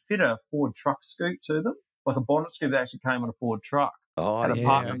they would fit a Ford truck scoop to them, like a bonnet scoop that actually came on a Ford truck. Oh,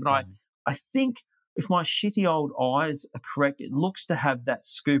 yeah. But I think if my shitty old eyes are correct, it looks to have that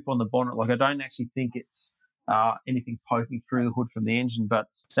scoop on the bonnet. Like, I don't actually think it's anything poking through the hood from the engine, but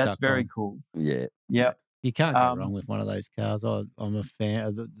that's very cool. Yeah. Yeah. You can't go wrong with one of those cars. I'm a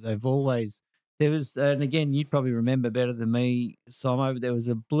fan. They've always, there was, and again, you'd probably remember better than me, Simo, there was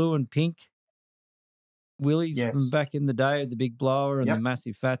a blue and pink Willys from back in the day with the big blower and the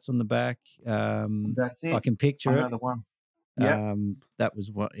massive fats on the back. That's it. I can picture Another one. Yeah. That was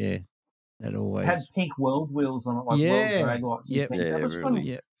what, that always. Had pink world wheels on it, like world drag lights. Yep. That was from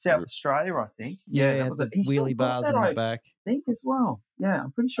South Australia, I think. Yeah, that was wheelie bars on the back. I think as well. Yeah,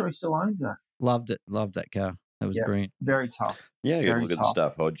 I'm pretty sure he still owns that. Loved it. Loved that car. That was brilliant. Very tough. Yeah, you look at the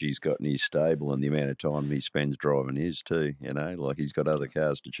stuff Hodgie's got in his stable and the amount of time he spends driving his too. Like he's got other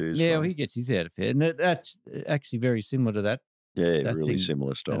cars to choose from. Well, he gets his out of it. And that's actually very similar to that. Yeah, that really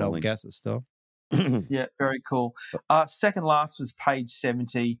similar style. That old Gasset style. Yeah, very cool. Second last was page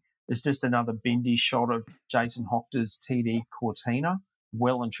 70. There's just another bindy shot of Jason Hochter's TD Cortina,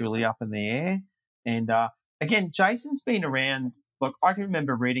 well and truly up in the air. And again, Jason's been around. Like, I can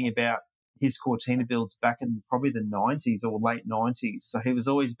remember reading about his Cortina builds back in probably the 90s or late 90s. So he was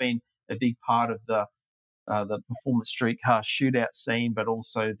always been a big part of the performance street car shootout scene, but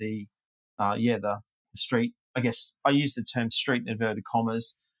also the street. I guess I use the term street in inverted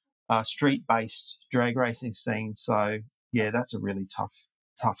commas, street-based drag racing scene. So yeah, that's a really tough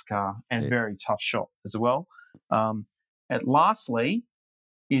car and very tough shot as well. And lastly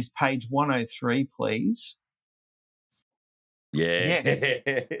is page 103, please. Yeah.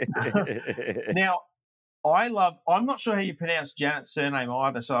 Yes. Now, I'm not sure how you pronounce Janet's surname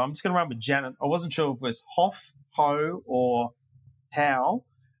either, so I'm just going to run with Janet. I wasn't sure if it was Hoff, Ho, or How,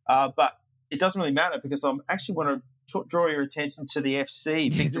 but it doesn't really matter because I actually want to draw your attention to the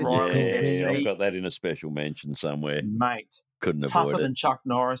FC, Victor Riley's FC. I've got that in a special mention somewhere. Mate. Couldn't avoid tougher it. than Chuck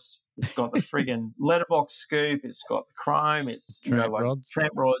Norris. It's got the friggin' letterbox scoop. It's got the chrome. It's tramp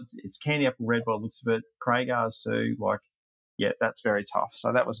rods. It's candy apple red by the looks of it. Cragars too. Yeah, that's very tough.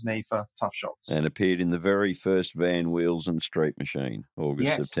 So that was me for tough shots. And appeared in the very first Van Wheels and Street Machine,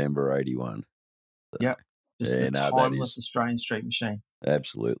 September 81. So, yep. Just a timeless Australian street machine.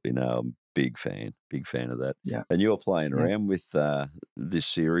 Absolutely. No, I'm big fan of that. Yeah. And you're playing around with this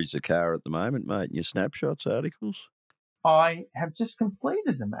series of car at the moment, mate, in your snapshots articles? I have just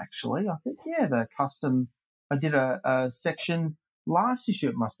completed them, actually. I think, the custom. I did a section last issue,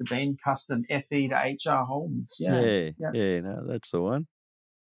 it must have been, custom FE to HR Holdens. Yeah, no, that's the one.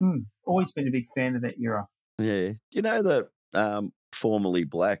 Always been a big fan of that era. Yeah. You know the formerly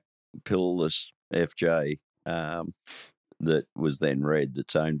black pillless FJ that was then red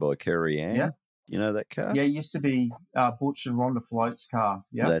that's owned by Kerry Ann? Yeah. You know that car? Yeah, it used to be Butch and Rhonda Float's car.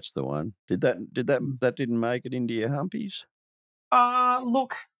 Yeah. That's the one. That didn't make it into your humpies?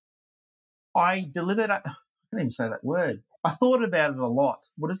 Look, I delivered. I can't even say that word. I thought about it a lot.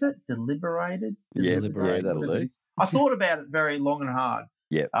 What is it? Deliberated? Yeah, Deliberated, that'll do. I thought about it very long and hard.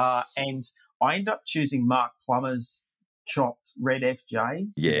 Yeah. And I ended up choosing Mark Plummer's chopped red FJ.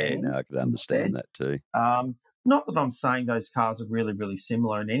 Yeah, no, I could understand that too. Not that I'm saying those cars are really, really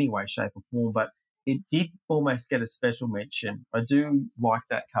similar in any way, shape, or form, but it did almost get a special mention. I do like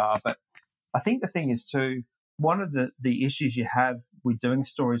that car, but I think the thing is too, one of the issues you have with doing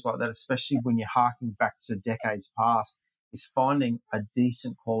stories like that, especially when you're harking back to decades past, is finding a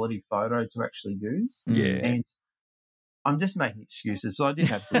decent quality photo to actually use. Yeah. And I'm just making excuses, but I did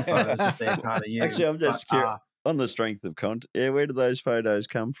have good photos of their car to use. Actually, I'm just curious. On the strength of content, where do those photos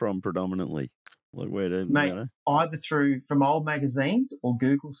come from predominantly? Like where do either from old magazines or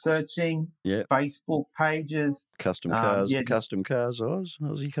Google searching, Facebook pages, custom cars, Aussie custom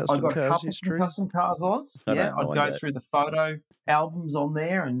I got cars a couple history, from Custom Cars Oz. I'd go through the photo albums on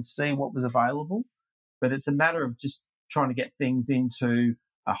there and see what was available. But it's a matter of just trying to get things into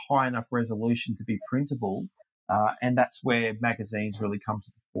a high enough resolution to be printable, and that's where magazines really come to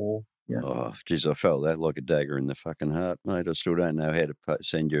the fore. Yeah. Oh, geez, I felt that like a dagger in the fucking heart, mate. I still don't know how to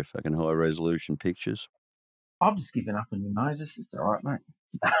send you fucking high-resolution pictures. I've just given up on your Moses. It's all right, mate.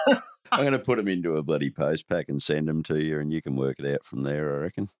 I'm going to put them into a bloody post pack and send them to you, and you can work it out from there, I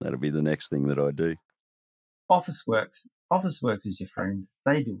reckon. That'll be the next thing that I do. Officeworks is your friend.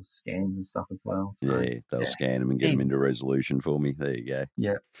 They do scans and stuff as well. So, they'll scan them and get them into resolution for me. There you go.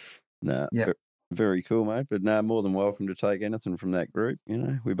 Yeah. No. Yeah. Very cool, mate. But no, more than welcome to take anything from that group. You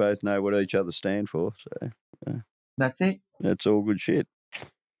know, we both know what each other stand for. So that's it. That's all good shit.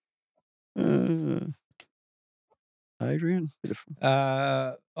 Adrian?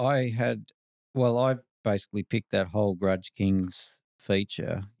 I basically picked that whole Grudge Kings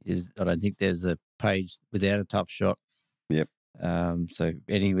feature. I don't think there's a page without a tough shot. Yep. So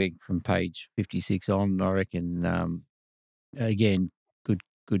anywhere from page 56 on, I reckon. Again,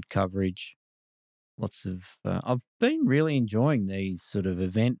 good coverage. Lots of. I've been really enjoying these sort of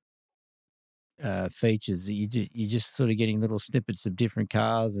event features. You're just sort of getting little snippets of different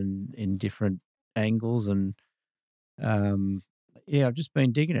cars and in different angles, and I've just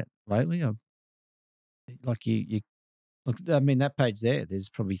been digging it lately. Like you look. I mean, that page there's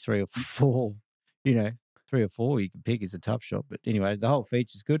probably 3 or 4. 3 or 4 you can pick as a tough shot. But anyway, the whole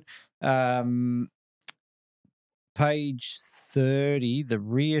feature's good. Page 30, the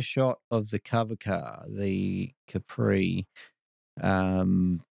rear shot of the cover car, the Capri. That's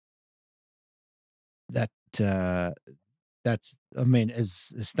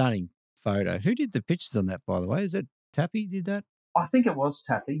is a stunning photo. Who did the pictures on that, by the way? Is it Tappy did that? I think it was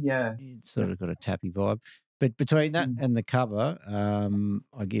Tappy, yeah. It sort of got a Tappy vibe. But between that and the cover,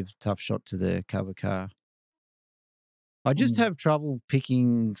 I give tough shot to the cover car. I just have trouble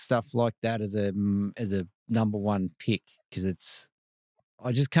picking stuff like that as a number one pick because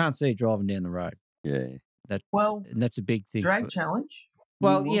I just can't see it driving down the road. Yeah. And that's a big thing. Drag challenge.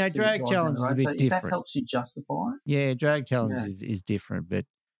 Well, drag challenge is a bit different. That helps you justify it. Yeah, drag challenge is different, but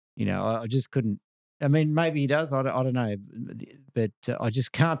I just couldn't. I mean, maybe he does. I don't know, but I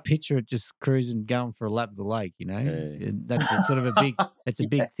just can't picture it just cruising, going for a lap of the lake. That's sort of a big. It's a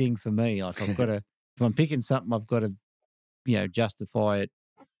big thing for me. Like I've got to, if I'm picking something, I've got to, justify it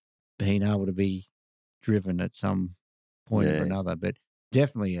being able to be driven at some point or another. But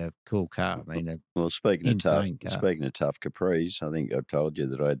definitely a cool car. I mean, speaking of tough Capris, I think I've told you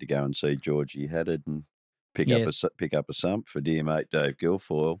that I had to go and see Georgie Haddad and pick up a sump for dear mate Dave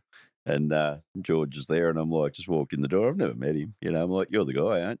Guilfoyle. And George is there, and I'm like, just walked in the door. I've never met him. I'm like, you're the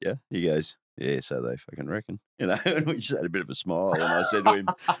guy, aren't you? He goes, yeah, so they fucking reckon. And we just had a bit of a smile. And I said to him,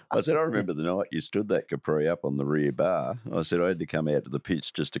 I remember the night you stood that Capri up on the rear bar. I said, I had to come out to the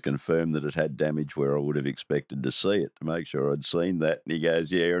pits just to confirm that it had damage where I would have expected to see it, to make sure I'd seen that. And he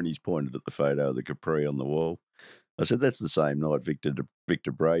goes, yeah, and he's pointed at the photo of the Capri on the wall. I said, that's the same night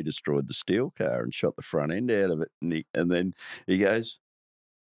Victor Bray destroyed the steel car and shot the front end out of it. And then he goes,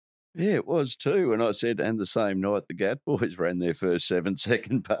 yeah, it was too. And I said, and the same night the Gat boys ran their first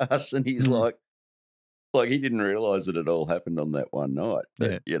 7-second pass. And he's like, Like, he didn't realise that it all happened on that one night.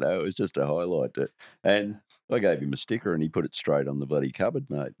 But, you know, it was just a highlight. And I gave him a sticker and he put it straight on the bloody cupboard,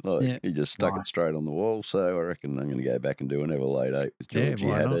 mate. Like, he just stuck it straight on the wall. So I reckon I'm going to go back and do another late 8 with Georgie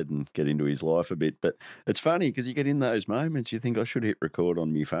Haddad and get into his life a bit. But it's funny because you get in those moments, you think I should hit record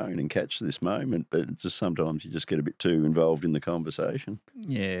on my phone and catch this moment. But it's just sometimes you just get a bit too involved in the conversation.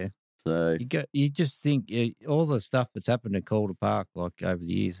 Yeah. So you just think all the stuff that's happened at Calder Park, like over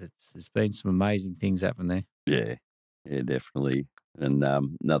the years, there's been some amazing things happen there. Yeah, definitely. And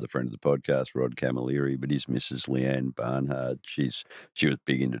another friend of the podcast, Rod Camilleri, but his Mrs. Leanne Barnhard, she was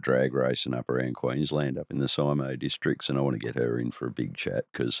big into drag racing up around Queensland, up in the Simo districts, and I want to get her in for a big chat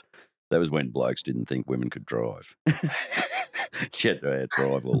because that was when blokes didn't think women could drive. She had to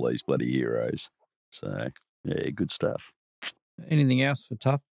drive all these bloody heroes. So, yeah, good stuff. Anything else for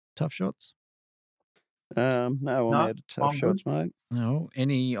tough shots? No, I'm out of tough shots, mate. No.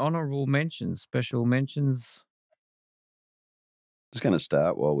 Any honourable mentions, special mentions? Just going to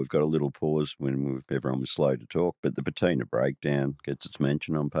start while we've got a little pause when everyone was slow to talk, but the patina breakdown gets its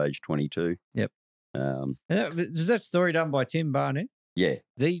mention on page 22. Yep. Was that story done by Tim Barnett? Yeah.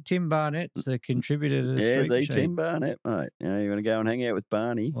 The Tim Barnett's a contributor to Street Machine. Tim Barnett, mate. You know, you want to go and hang out with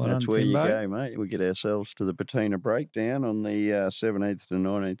Barney. That's where you go, mate. We get ourselves to the patina breakdown on the 17th to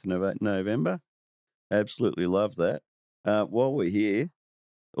 19th of November. Absolutely love that. While we're here,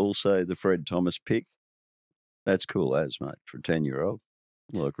 also the Fred Thomas pick. That's cool as, mate, for a 10-year-old.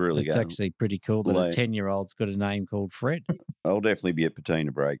 Look, really It's actually pretty cool that a 10-year-old's got a name called Fred. I'll definitely be at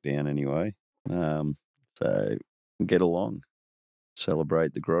patina breakdown anyway. So get along.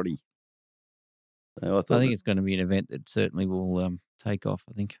 Celebrate the grotty. So I think it's going to be an event that certainly will take off,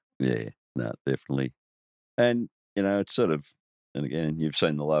 I think. Yeah, no, definitely. And, you know, it's sort of, and again, you've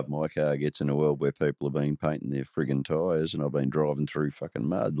seen the love my car gets in a world where people have been painting their friggin' tyres and I've been driving through fucking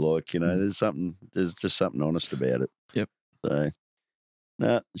mud. Like, you know, there's just something honest about it. Yep. So,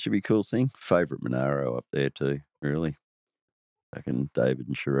 no, it should be a cool thing. Favourite Monaro up there too, really. Fucking David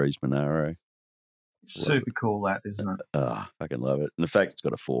and Cherie's Monaro. Super cool, that, isn't it? Fucking love it. And the fact it's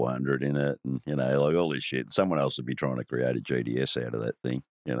got a 400 in it and, you know, like all this shit. Someone else would be trying to create a GDS out of that thing,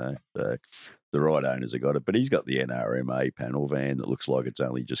 you know. So the right owners have got it. But he's got the NRMA panel van that looks like it's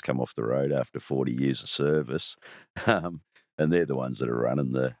only just come off the road after 40 years of service. And they're the ones that are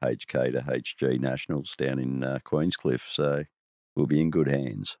running the HK to HG Nationals down in Queenscliff. So we'll be in good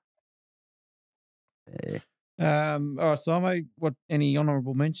hands. Yeah. All right, Simo, any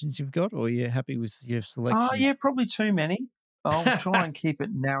honourable mentions you've got, or are you happy with your selection? Yeah, probably too many. I'll try and keep it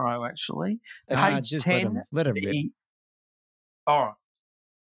narrow, actually. Page 10. Let him rip. All right.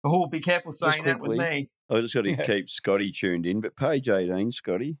 Oh, be careful saying that with me. I just got to keep Scotty tuned in, but page 18,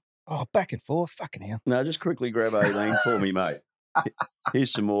 Scotty. Oh, back and forth. Fucking hell. No, just quickly grab 18 for me, mate.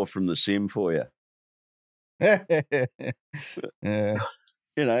 Here's some more from the sim for you.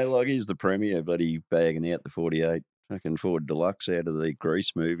 You know, like he's the premier, bloody bagging out the 48 fucking Ford Deluxe out of the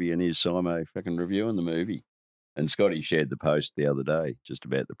Grease movie, and here's Simo fucking reviewing the movie. And Scotty shared the post the other day just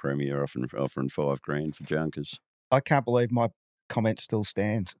about the premier offering $5,000 for junkers. I can't believe my comment still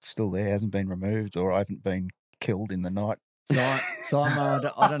stands. It's still there, hasn't been removed, or I haven't been killed in the night.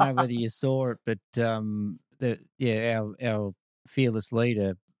 Simo, I don't know whether you saw it, but our fearless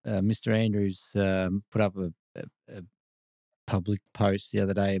leader, Mr. Andrews, put up a public post the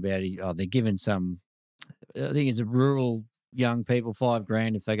other day about they're giving some, I think it's a rural young people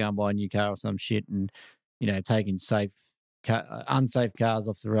 $5,000 if they go and buy a new car or some shit, and you know, taking unsafe cars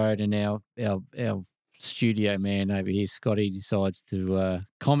off the road. And our studio man over here, Scotty, decides to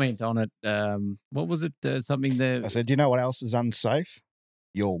comment on it. What was it? Something that I said, do you know what else is unsafe?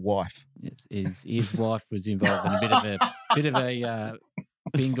 Your wife. Yes, his wife was involved in a bit of a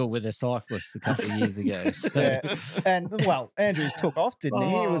bingle with a cyclist a couple of years ago. So. Yeah. And, well, Andrews took off, didn't he?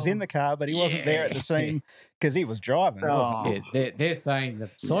 He was in the car, but he wasn't there at the scene because he was driving, wasn't he? Yeah, they're saying the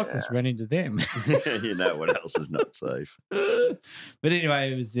cyclist ran into them. You know what else is not safe. But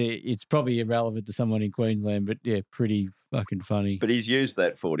anyway, it's probably irrelevant to someone in Queensland, but yeah, pretty fucking funny. But he's used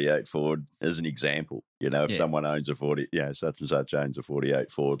that 48 Ford as an example. You know, if someone owns a 40, you know, such and such owns a 48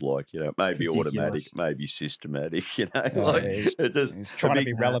 Ford, like, you know, maybe automatic, maybe systematic, you know. He's trying to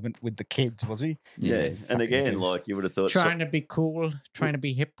be relevant with the kids, was he? Yeah. And again, like, you would have thought. Trying to be cool, trying to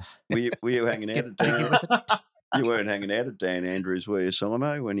be hip. Were you hanging out at Dan? You weren't hanging out at Dan Andrews, were you,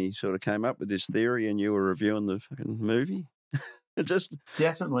 Simo, when he sort of came up with this theory and you were reviewing the fucking movie?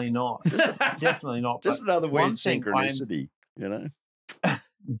 Definitely not. Definitely not. Just another weird synchronicity, you know.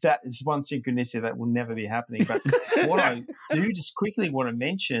 That is one synchronicity that will never be happening. But what I do just quickly want to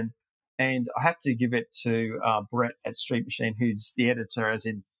mention, and I have to give it to Brett at Street Machine, who's the editor, as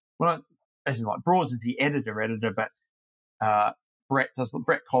in as in like Broads is the editor, but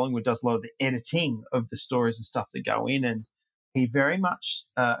Brett Collingwood does a lot of the editing of the stories and stuff that go in, and he very much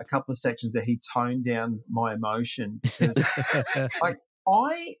a couple of sections that he toned down my emotion because like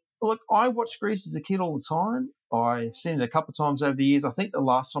I watched Grease as a kid all the time. I've seen it a couple of times over the years. I think the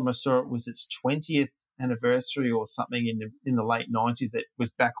last time I saw it was its 20th anniversary or something in the late 90s that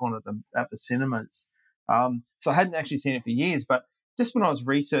was back on at the cinemas. So I hadn't actually seen it for years, but just when I was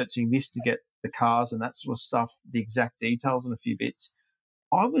researching this to get the cars and that sort of stuff, the exact details and a few bits,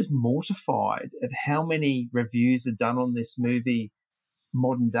 I was mortified at how many reviews are done on this movie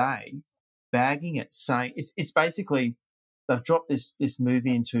modern day, bagging it, saying it's basically they've dropped this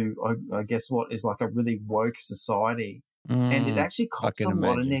movie into I guess what is like a really woke society, and it actually cops a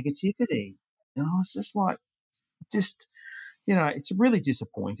lot of negativity. And I was just like, it's really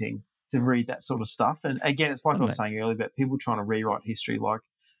disappointing to read that sort of stuff. And again, it's like I was saying earlier about people trying to rewrite history. Like,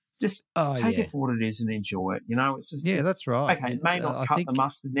 just take it for what it is and enjoy it. It's just that's right. Okay, it may not cut the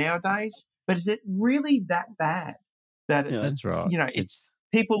mustard nowadays, but is it really that bad? That's right. It's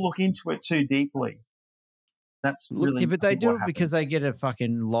people look into it too deeply. That's really but they do it because they happens. get a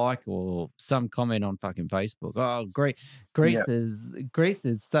fucking like or some comment on fucking Facebook. Oh, Greece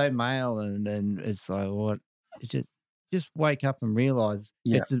is so male, and then it's like what? It's just wake up and realize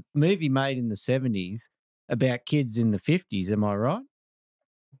it's a movie made in the 70s about kids in the 50s. Am I right?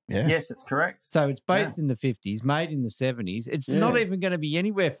 Yeah. Yes, that's correct. So it's based in the 50s, made in the 70s. It's not even going to be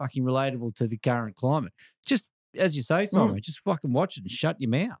anywhere fucking relatable to the current climate. Just as you say, Simon, just fucking watch it and shut your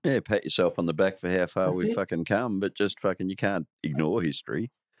mouth. Yeah, pat yourself on the back for how far we've fucking come, but just fucking you can't ignore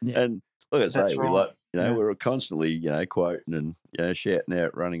history. Yeah. And like I say, we're constantly, quoting and shouting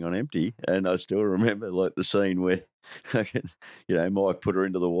out running on empty. And I still remember like the scene where Mike put her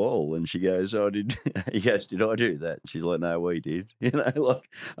into the wall and she goes, he goes, did I do that? And she's like, no, we did. Like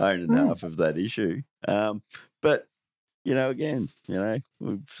owning half of that issue. But again,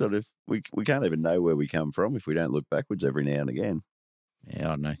 we sort of we can't even know where we come from if we don't look backwards every now and again. Yeah, I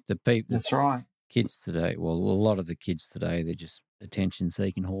don't know. The people, that's right. Kids today, well, a lot of the kids today, they're just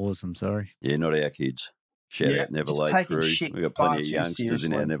attention-seeking whores. I'm sorry. Yeah, not our kids. Shout out Never Late crew. We've got plenty of youngsters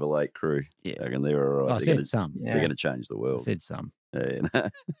in our Never Late crew. Yeah, I reckon they're all right. I said some. They're going to change the world. I said some. Yeah.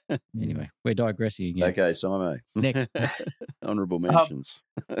 Anyway, we're digressing again. Okay, Simo. Next. Honourable mentions.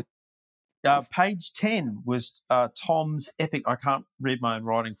 Page 10 was Tom's epic. I can't read my own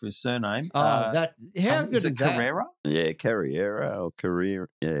writing for his surname. How good is that? Carrera? Yeah, Carrera or Career.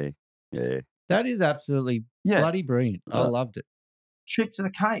 Yeah. That is absolutely bloody brilliant. I loved it. Trip to the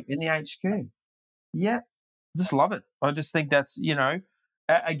Cape in the HQ. Yeah, just love it. I just think that's,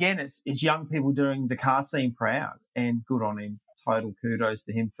 again, it's young people doing the car scene proud, and good on him. Total kudos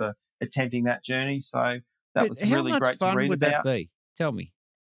to him for attempting that journey. So that was really great to read about. How much fun would that be? Tell me.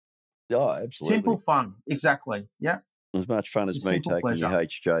 Oh, absolutely. Simple fun. Exactly. Yeah. As much fun as me taking your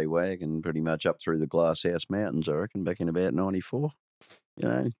HJ wagon pretty much up through the Glasshouse Mountains, I reckon, back in about 94.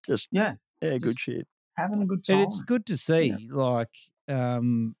 Good shit. Having a good time. And it's good to see,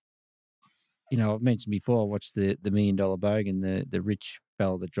 I've mentioned before, I watched the $1 Million Bogan, the rich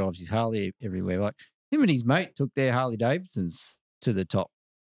fella that drives his Harley everywhere. Like, him and his mate took their Harley Davidsons to the top.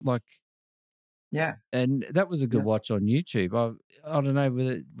 And that was a good watch on YouTube. I don't know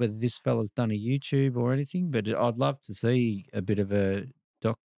whether this fella's done a YouTube or anything, but I'd love to see a bit of a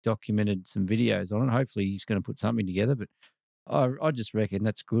documented some videos on it. Hopefully he's going to put something together, but I just reckon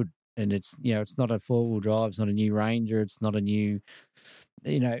that's good. And it's, it's not a 4-wheel drive. It's not a new Ranger. It's not a new,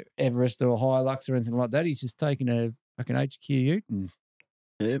 Everest or Hilux or anything like that. He's just taken a fucking HQ ute and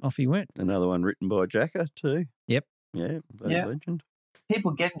off he went. Another one written by Jacker too. Yep. Yeah. Legend.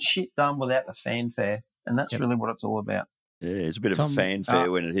 People getting shit done without the fanfare, and that's really what it's all about. Yeah, it's a bit of a fanfare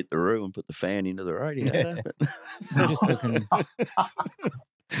when it hit the roof and put the fan into the radiator. We're just looking.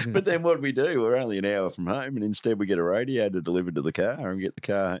 But then what we do, we're only an hour from home, and instead we get a radiator delivered to the car and get the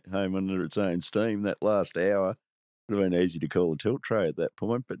car home under its own steam. That last hour would have been easy to call a tilt tray at that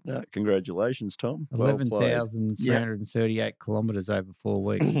point, but no, congratulations, Tom. 11,338 kilometres over 4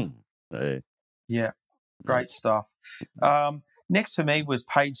 weeks. Yeah, great stuff. Next for me was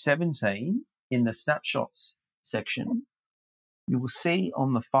page 17 in the snapshots section. You will see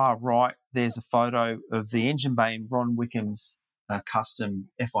on the far right, there's a photo of the engine bay in Ron Wickham's custom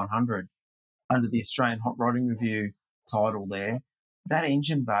F100 under the Australian Hot Rodding Review title there. That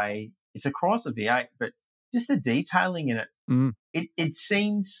engine bay, it's a Chrysler V8, but just the detailing in it, it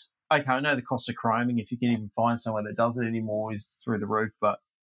seems, okay, I know the cost of chroming, if you can even find somewhere that does it anymore, is through the roof, but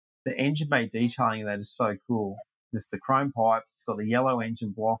the engine bay detailing in that is so cool. There's the chrome pipes, it's got the yellow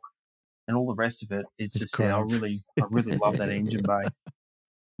engine block, and all the rest of it. It's just, I really love that engine bay.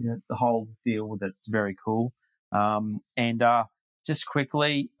 the whole deal with it's very cool. And just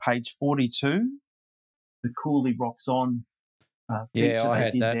quickly, page 42, the Cooley Rocks On feature Yeah, I they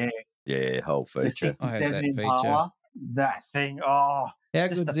had did that. there. Yeah, whole The feature. I had 67 that feature. Impala, that thing, How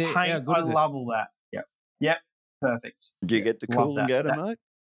just good's the it? paint, How good I is it? love all that. Yep, perfect. Did you get to Love Coolangatta, mate?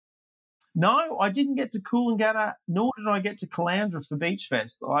 No, I didn't get to Coolangatta, nor did I get to Caloundra for Beach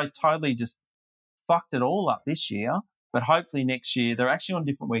Fest. I totally just fucked it all up this year, but hopefully next year, they're actually on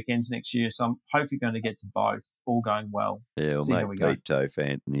different weekends next year, so I'm hopefully going to get to both, all going well. Yeah, well, See how mate, we go. Pete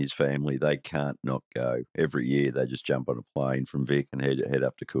Tofant and his family, they can't not go. Every year they just jump on a plane from Vic and head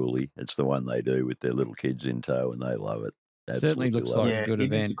up to Cooley. It's the one they do with their little kids in tow, and they love it. Certainly Absolutely looks love like it. a good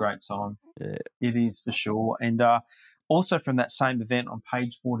it is event. a great time. Yeah. It is for sure. And also from that same event on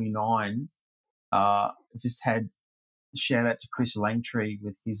page 49, just had a shout out to Chris Langtree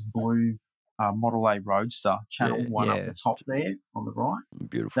with his blue Model A Roadster, channel one up the top there on the right.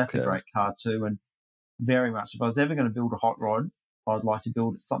 Beautiful That's car. a great car too, and very much. If I was ever going to build a hot rod, I'd like to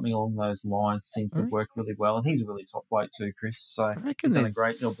build something along those lines. Seems to work really well, and he's a really top bloke too, Chris. So I reckon he's done a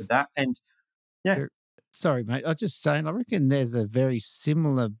great job with that. And sorry, mate. I was just saying, I reckon there's a very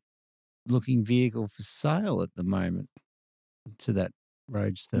similar looking vehicle for sale at the moment to that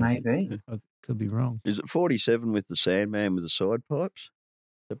Roadster. maybe I could be wrong. Is it 47 with the Sandman with the side pipes? Is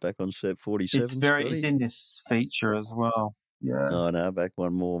that back on set 47? it's in this feature as well. Yeah. Oh, no, back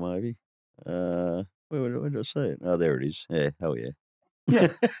one more maybe. Where did I see it? Oh, there it is. Yeah, hell yeah.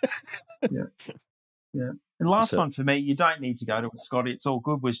 Yeah. And last one for me, you don't need to go to it, Scotty. It's all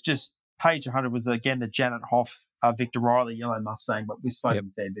good. Was just page 100 was again the Janet Hoff Victor Riley Yellow Mustang, but we've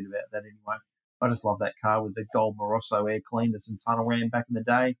spoken a fair bit about that anyway. I just love that car with the gold Morosso air cleaners and tunnel ram back in the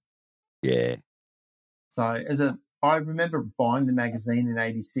day. Yeah. So I remember buying the magazine in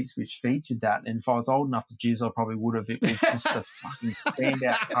 '86, which featured that. And if I was old enough to jizz, I probably would have. It was just a fucking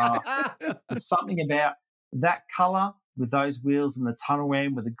standout car. There's something about that colour with those wheels and the tunnel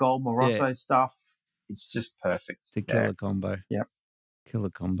ram with the gold Morosso stuff. It's just perfect. It's a killer combo. Yep.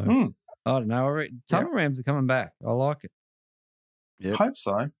 Killer combo. I don't know. Tunnel rams are coming back. I like it. Yep. Hope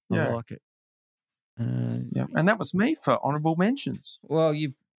so. Yeah. I like it. And that was me for honourable mentions. Well,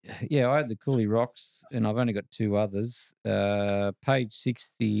 I had the Cooley Rocks, and I've only got two others. Page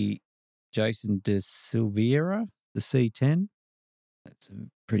 60, Jason De Silveira, the C10. That's a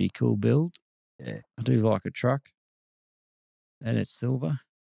pretty cool build. Yeah. I do like a truck. And it's silver.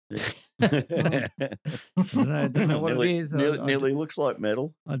 I don't know what it is. Nearly looks like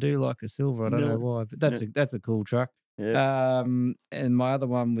metal. I do like a silver. I don't know why, but that's a cool truck. Yeah. And my other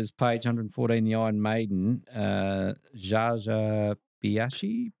one was page 114, the Iron Maiden, Jaja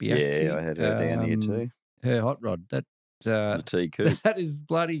Biashi. Yeah, I had her down here too. Her hot rod. The T coupe. That is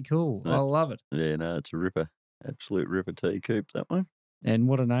bloody cool. I love it. Yeah, no, it's a ripper. Absolute ripper T coupe, that one. And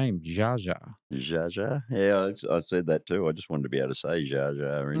what a name, Jaja. Jaja. Yeah, I said that too. I just wanted to be able to say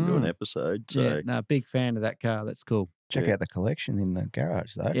Jaja into an episode. So. Yeah, no, big fan of that car. That's cool. Check out the collection in the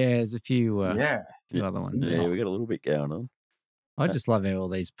garage, though. Yeah, there's a few other ones. Yeah, we got a little bit going on. I just love how all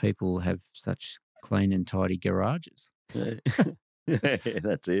these people have such clean and tidy garages. Yeah.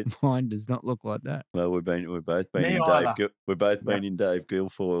 That's it. Mine does not look like that. Well, we've both been in Dave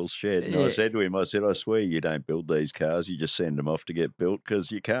Guilfoyle's shed, and I said to him, I swear you don't build these cars, you just send them off to get built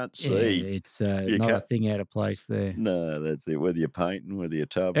because you can't see. Yeah, it's not a thing out of place there. No, that's it. Whether you're painting, whether you're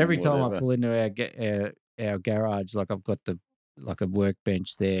tubbing, every time whatever. I pull into our garage, like I've got a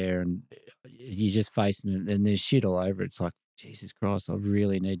workbench there, and you're just facing it, and there's shit all over it. It's like, Jesus Christ, I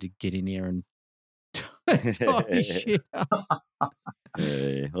really need to get in here and tie shit up.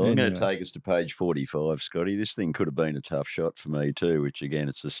 Yeah. Well, I'm going to take us to page 45, Scotty. This thing could have been a tough shot for me too, which again,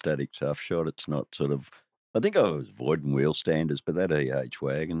 it's a static tough shot. It's not sort of, I think I was avoiding wheel standers, but that EH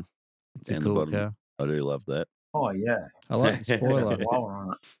wagon. It's a cool car. I do love that. Oh, yeah. I like the spoiler.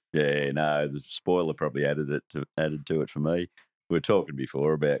 Yeah, no, the spoiler probably added to it for me. We were talking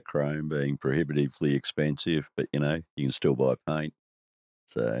before about chrome being prohibitively expensive, but, you can still buy paint.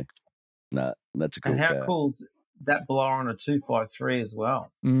 So, no, that's a cool car. And how cool that blower on a 253 as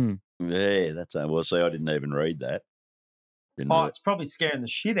well. Yeah, that's well. See, I didn't even read that. It's probably scaring the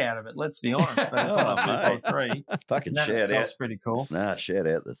shit out of it. Let's be honest. But it's on a 253. Fucking shout out! That's pretty cool. Nah, shout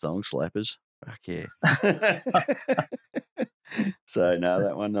out the Thongslappers. Fuck yeah. So no,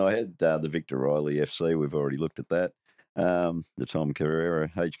 that one I had the Victor Riley FC. We've already looked at that. The Tom Carrera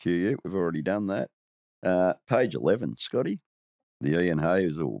HQU. We've already done that. Page 11, Scotty. The Ian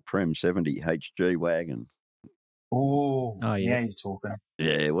Hayes or Prem 70 HG wagon. Oh, Oh, yeah. yeah, you're talking.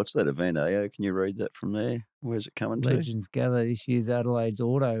 Yeah, what's that event, AO? Can you read that from there? Where's it coming Legends gather this year's Adelaide's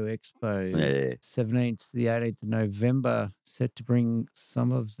Auto Expo. to? Yeah. 17th to the 18th of November, set to bring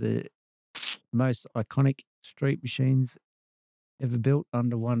some of the most iconic street machines ever built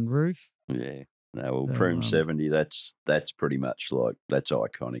under one roof. Yeah. No, well, So, Prem 70, that's pretty much like, that's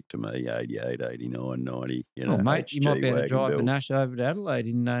iconic to me, 88, 89, 90, you know, Well, mate, you might HG be able to wagon drive the build. Nash over to Adelaide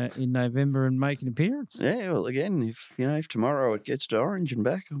in November and make an appearance. Yeah, well, again, if tomorrow it gets to Orange and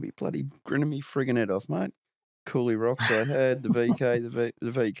back, I'll be bloody grinning me friggin' head off, mate. Cooley Rocks I had, the VK,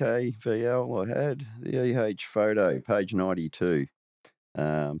 the VK, VL I had, the EH photo, page 92.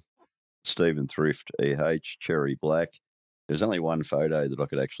 Stephen Thrift, EH, cherry black. There's only one photo that I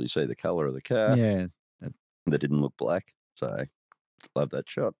could actually see the colour of the car Yeah. that didn't look black. So, love that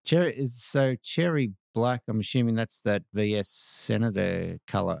shot. Cherry black, I'm assuming that's that VS Senator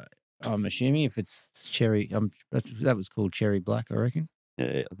colour. I'm assuming if it's cherry, that was called cherry black, I reckon.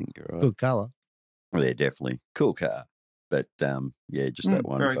 Yeah, I think you're right. Good colour. Well, yeah, definitely. Cool car. But, yeah, just that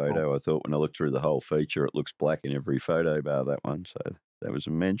one very photo. cool. I thought when I looked through the whole feature, it looks black in every photo bar that one. So, that was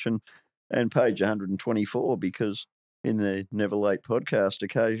a mention. And page 124, because in the Never Late podcast,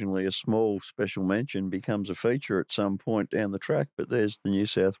 occasionally a small special mention becomes a feature at some point down the track. But there's the New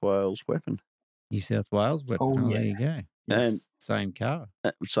South Wales weapon. New South Wales weapon. Oh, There yeah. you go. And Same car.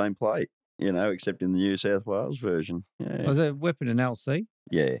 same plate, except in the New South Wales version. Yeah. Was a weapon an LC?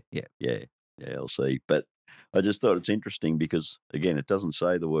 Yeah. Yeah. Yeah. Yeah, LC. But I just thought it's interesting because, again, it doesn't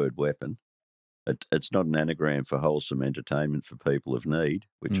say the word weapon. It's not an anagram for wholesome entertainment for people of need,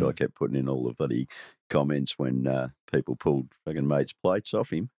 which I kept putting in all the bloody comments when people pulled fucking mates' plates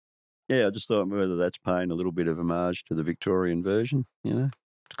off him. Yeah, I just thought whether that's paying a little bit of homage to the Victorian version,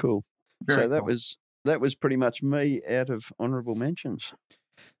 it's cool. Very so cool. that was pretty much me out of honourable mentions.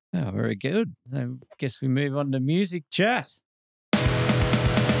 Oh, very good. So I guess we move on to music chat.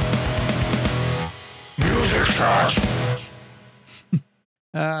 Music chat.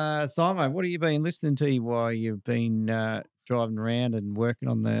 Simon, what have you been listening to while you've been driving around and working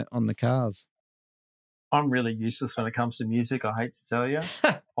on the cars? I'm really useless when it comes to music, I hate to tell you.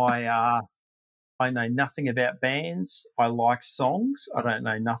 I know nothing about bands. I like songs. I don't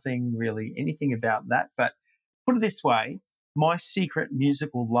know anything about that. But put it this way, my secret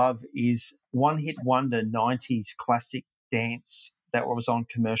musical love is one-hit wonder 90s classic dance that was on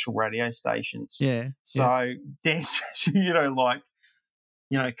commercial radio stations. Yeah. So dance, like,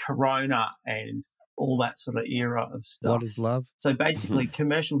 Corona and all that sort of era of stuff. What is love? So basically,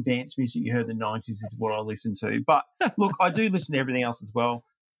 commercial dance music you heard in the 90s is what I listen to. But look, I do listen to everything else as well.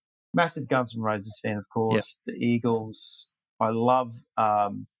 Massive Guns N' Roses fan, of course. Yep. The Eagles. I love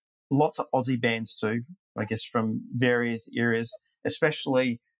lots of Aussie bands too, I guess, from various eras,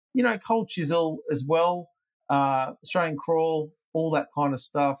 especially, Cold Chisel as well, Australian Crawl, all that kind of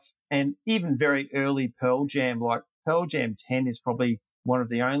stuff. And even very early Pearl Jam, like Pearl Jam 10 is probably one of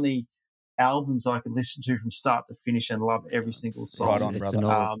the only albums I can listen to from start to finish and love every single song. Right on, brother.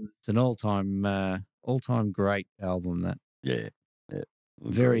 It's an all-time great album, that. Yeah.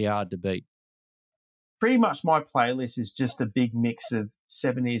 Very hard to beat. Pretty much my playlist is just a big mix of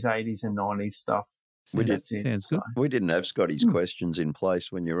 70s, 80s and 90s stuff. Sounds good. We didn't have Scotty's questions in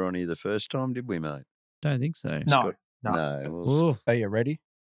place when you were on here the first time, did we, mate? Don't think so. No. No. Are you ready?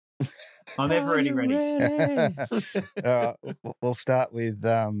 I'm ever ready. We'll start with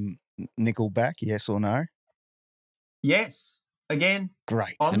Nickelback, yes or no? Yes. Again,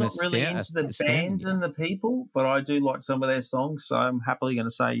 great. I'm not really into the band and the people, but I do like some of their songs, so I'm happily going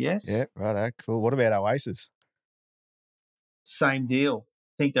to say yes. Yeah, righto, cool. What about Oasis? Same deal.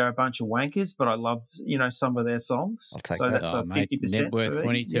 I think they're a bunch of wankers, but I love, some of their songs. I'll take so that. That's 50%. Nebworth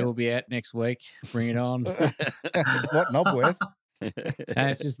 22 will be out next week. Bring it on. What, Knobworth?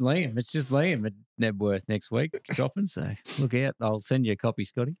 It's just Liam. It's just Liam at Nebworth next week dropping. So look out. I'll send you a copy,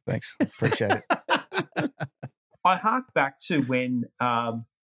 Scotty. Thanks. Appreciate it. I hark back to when,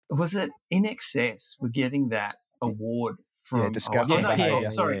 was it In Excess were getting that award from...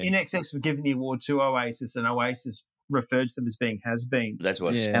 In Excess were giving the award to Oasis, and Oasis referred to them as being has-beens. That's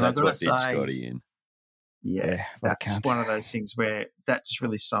what did Scotty in. Yeah, that's one of those things where that just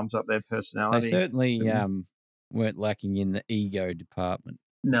really sums up their personality. They certainly weren't lacking in the ego department.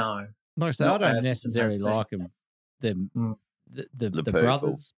 No. Like I say, I don't necessarily like them, the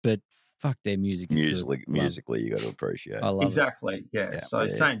brothers, but fuck, their music. Musically, you got to appreciate it. I love it. Yeah. So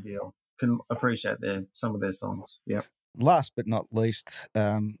same deal. Can appreciate some of their songs. Yeah. Last but not least,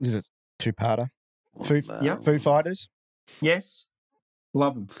 is it two-parter? Foo Fighters? Yes.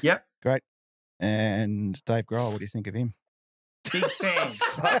 Love them. Yep. Great. And Dave Grohl, what do you think of him? Big fan.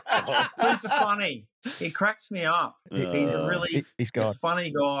 Super funny. He cracks me up. He's a really he's got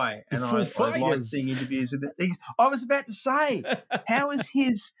funny guy, and Foo I like Fighters. seeing interviews with it. I was about to say, how is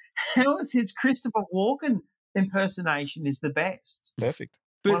his Christopher Walken impersonation is the best? perfect.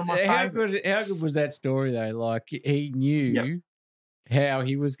 One But of my how favourites. good was that story though? Like he knew how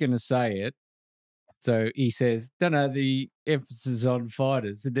he was going to say it. So he says, "Don't know the emphasis on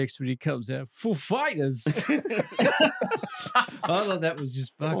fighters." The next one he comes out, "Full fighters." I thought that was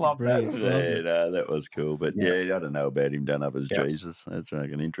just fucking Love that. brilliant. Yeah, no, that was cool. But Yeah. yeah, I don't know about him done up as Yeah. Jesus. That's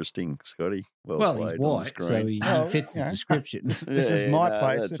fucking interesting, Scotty. Well, he's played on the white, so screen. he Well, fits you the know. description. This Yeah, is my no,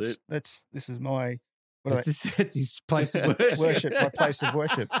 place. that's This is my what are That's his place of they? worship. Worship, my place of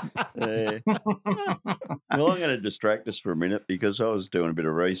worship. Yeah. Well, I'm going to distract us for a minute because I was doing a bit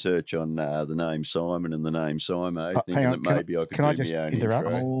of research on the name Simon and the name Simo, Hang thinking on, that maybe I could can do I just my own interrupt?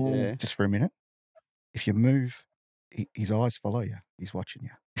 intro. Oh. Yeah. Just for a minute. If you move, his eyes follow you. He's watching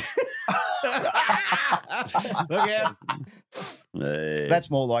you. Look out. Yeah. That's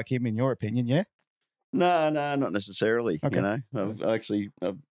more like him, in your opinion, yeah? No, not necessarily. Okay. You know,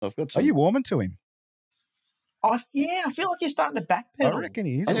 I've got Are some. you warming to him? I feel like you're starting to backpedal. I reckon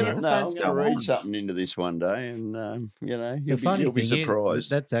he is. As the I'm episodes going to go read on. something into this one day, and The funny you'll be thing surprised. is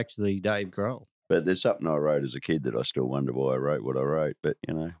that's actually Dave Grohl. But there's something I wrote as a kid that I still wonder why I wrote what I wrote. But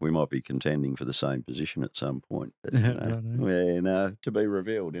we might be contending for the same position at some point. But, to be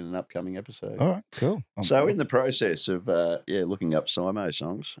revealed in an upcoming episode. All right, cool. So in the process of looking up Simo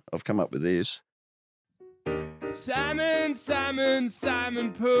songs, I've come up with this. Simon,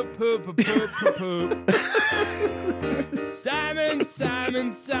 poop, poop, poop, poop, poop. Simon,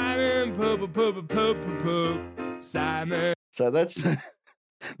 poop, poop, poop, poop, poop, poop. Simon. So that's the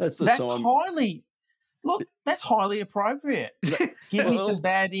That's song. that's highly appropriate. Give me some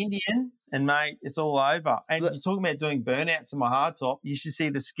bad Indian, and mate, it's all over. And you're talking about doing burnouts in my hardtop. You should see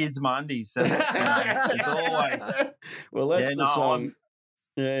the skids Mondays. So it's always. Well, that's the song.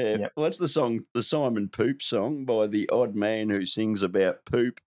 Yeah, Yep. well, that's the song, the Simon Poop song by the odd man who sings about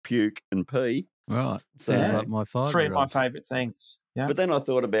poop, puke, and pee. Right. Sounds Yeah. like my 5-year-old. Three of my favourite things. Yeah. But then I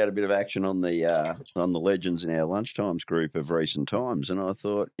thought about a bit of action on the legends in our lunchtimes group of recent times, and I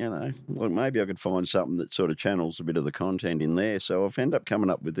thought, maybe I could find something that sort of channels a bit of the content in there. So I've ended up coming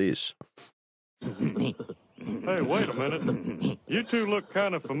up with this. Hey, wait a minute. You two look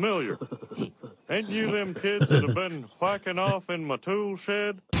kind of familiar. Ain't you them kids that have been whacking off in my tool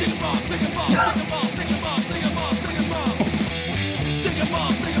shed?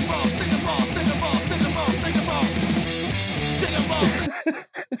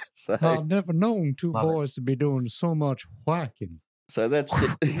 So, I've never known two Love it. boys to be doing so much whacking. so that's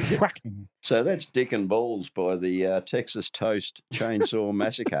Whacking. so that's Dick and Balls by the Texas Toast Chainsaw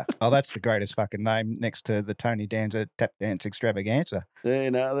Massacre. Oh, that's the greatest fucking name next to the Tony Danza Tap Dance Extravaganza. There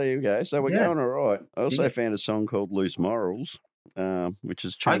you go. So we're Yeah. going all right. I also Yeah. found a song called Loose Morals, which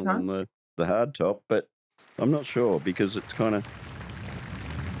is channeled on the hard top, but I'm not sure because it's kind of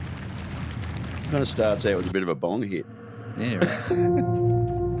starts out with a bit of a bong hit. Yeah, right.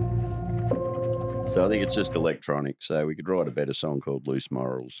 So I think it's just electronic. So we could write a better song called Loose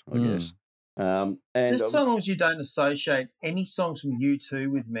Morals, I guess. And Just so long as you don't associate any songs from U2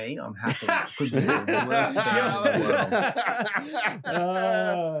 with me, I'm happy. It could be the worst band in the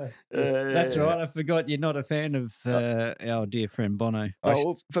world. That's right. I forgot you're not a fan of our dear friend Bono.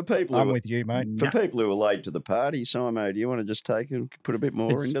 well, for people I'm who with you, mate. for people who are late to the party, Simo, do you want to just take and put a bit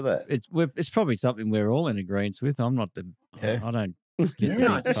more into that? It's probably something we're all in agreement with. I'm not the. Yeah. I don't get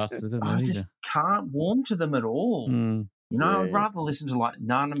Yeah, the big fuss with them I either. just can't warm to them at all. Mm. You know, I'd Yeah. rather listen to like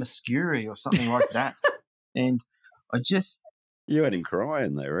Nana Muscuri or something like that. And I just, You had him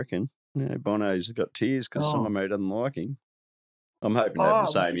crying, they reckon. Bono's got tears because Oh. Simo doesn't like him. I'm hoping to have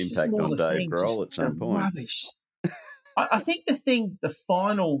the same it's just impact more on the Dave thing, Grohl at just some the point. Rubbish. I think the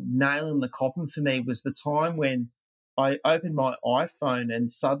final nail in the coffin for me was the time when I opened my iPhone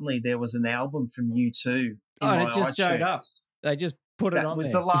and suddenly there was an album from U2 in And my it just showed up. iTunes. They just put it That on was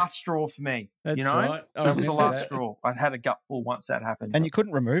there. the last straw for me. That's you know, right. I that was the remember last that. straw. I had a gutful once that happened. And you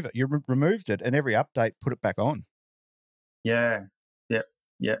couldn't remove it. You removed it, and every update put it back on. Yeah.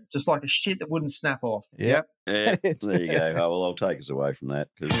 Just like a shit that wouldn't snap off. Yep. Yeah, there you go. Oh, well, I'll take us away from that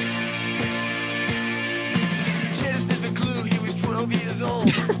because Janice is the clue, he was 12 years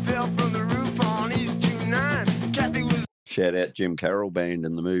old. Fell from the roof on East 29. Kathy was shout out Jim Carroll Band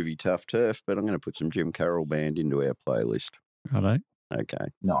and the movie Tough Turf, but I'm going to put some Jim Carroll Band into our playlist. Righto. Okay,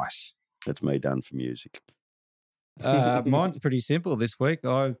 Nice. that's me done for music. Mine's pretty simple this week.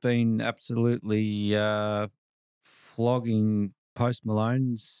 I've been absolutely flogging Post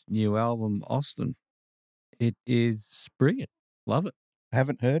Malone's new album, Austin. It is brilliant. Love it.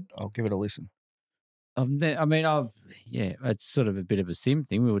 Haven't heard. I'll give it a listen. It's sort of a bit of a sim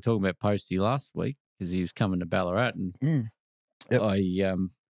thing. We were talking about Posty last week because he was coming to Ballarat, and Yep.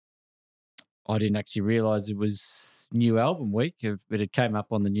 I didn't actually realise it was new album week, but it came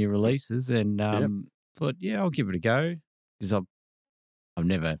up on the new releases, and thought, I'll give it a go because I've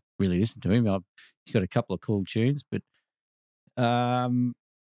never really listened to him. He's got a couple of cool tunes, but I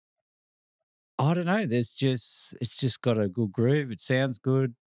don't know. It's just got a good groove. It sounds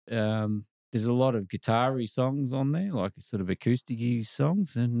good. There's a lot of guitar-y songs on there, like sort of acoustic-y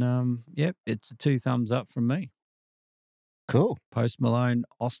songs, and it's a 2 thumbs up from me. Cool. Post Malone,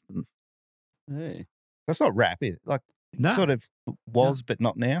 Austin. Hey. That's not rap, is it? Like, No. sort of was, but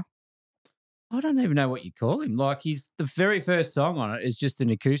not now. I don't even know what you call him. Like, the very first song on it is just an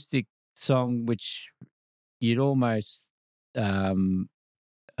acoustic song, which you'd almost,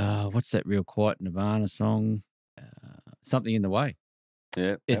 what's that real quiet Nirvana song? Something in the Way.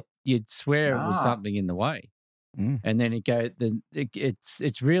 Yeah. You'd swear it was Something in the Way. And then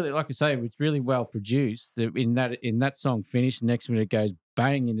it's really, like I say, it's really well produced. In that song finish, the next minute it goes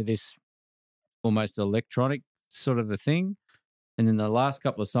bang into this almost electronic sort of a thing. And then the last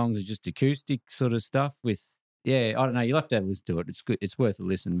couple of songs are just acoustic sort of stuff with, I don't know, you'll have to have a listen to it. It's good. It's worth a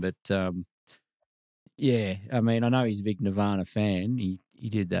listen. But, I mean, I know he's a big Nirvana fan. He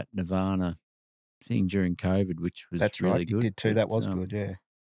did that Nirvana thing during COVID, which was really good. He did too. That was good, yeah.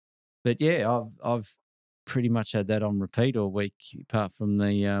 But, I've pretty much had that on repeat all week, apart from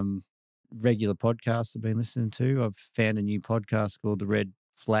the regular podcasts I've been listening to. I've found a new podcast called the Red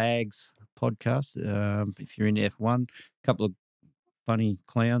Flags podcast. If you're into F1, a couple of funny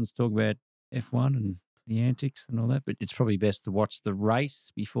clowns talk about F1 and the antics and all that, but it's probably best to watch the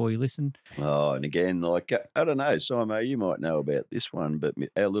race before you listen. Oh, and again, like, I don't know, Simo, you might know about this one, but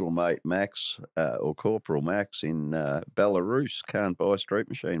our little mate Max, or Corporal Max in Belarus, can't buy Street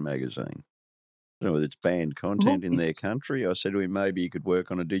Machine magazine. I don't know whether it's banned content in their country. I said to him maybe he could work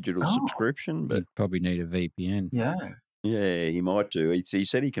on a digital subscription, but he'd probably need a VPN. Yeah, he might do. He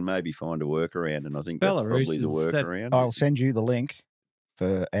said he can maybe find a workaround, and I think that's probably the workaround. I'll send you the link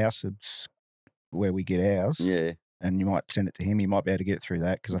for our subs where we get ours. Yeah. And you might send it to him. He might be able to get it through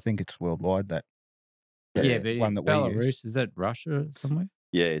that because I think it's worldwide, that but one that Belarus, we use. is that Russia somewhere?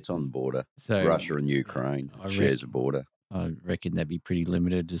 Yeah, it's on the border. So Russia and Ukraine shares a border. I reckon they'd be pretty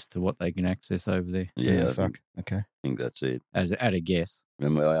limited as to what they can access over there. Yeah, Okay. I think that's it. At a guess.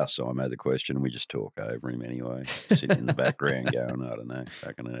 And I asked Simon the question, and we just talk over him anyway, sitting in the background going, I don't know,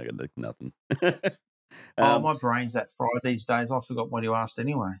 fucking nothing. My brain's that fried these days. I forgot what you asked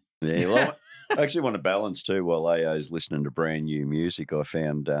anyway. Yeah, well, I actually want to balance too. While AO's listening to brand new music, I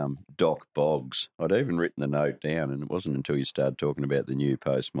found Doc Boggs. I'd even written the note down, and it wasn't until you started talking about the new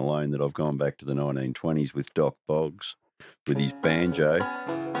Post Malone that I've gone back to the 1920s with Doc Boggs with his banjo.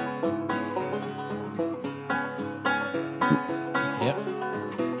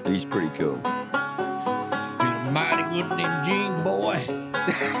 Yep. He's pretty cool. He's mighty good in them jeans, boy.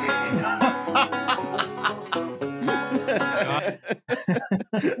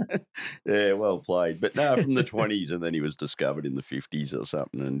 Yeah, well played. But no, from the 20s, and then he was discovered in the 50s or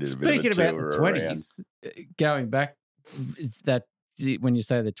something and did a bit of a tour Speaking about the 20s, going back, that when you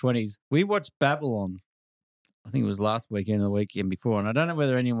say the 20s, we watched Babylon. I think it was last weekend or the weekend before, and I don't know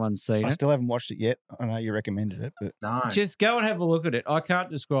whether anyone's seen it. I still haven't watched it yet. I know you recommended it, but no. Just go and have a look at it. I can't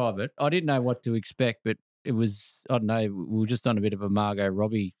describe it. I didn't know what to expect, but it was, I don't know, we were just on a bit of a Margot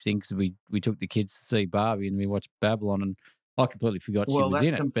Robbie thing because we took the kids to see Barbie and we watched Babylon, and I completely forgot she was in it. Well,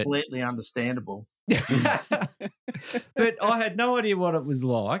 that's completely understandable. But I had no idea what it was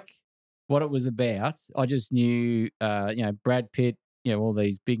like, what it was about. I just knew, Brad Pitt, all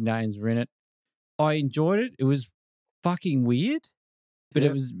these big names were in it. I enjoyed it. It was fucking weird, but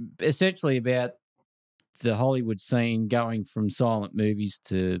it was essentially about the Hollywood scene going from silent movies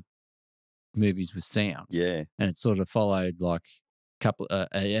to movies with sound. Yeah. And it sort of followed like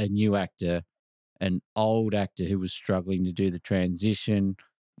a new actor, an old actor who was struggling to do the transition,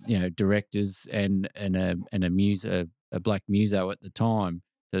 directors and a black muso at the time.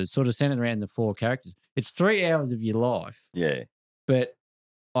 So it sort of centered around the 4 characters. It's 3 hours of your life. Yeah. But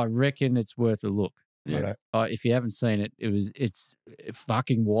I reckon it's worth a look. Yeah. If you haven't seen it, it's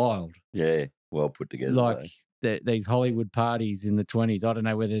fucking wild. Yeah. Well put together. Like these Hollywood parties in the 20s. I don't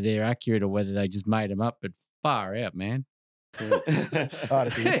know whether they're accurate or whether they just made them up, but far out, man. It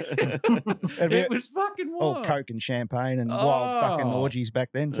was fucking wild. All coke and champagne and wild fucking orgies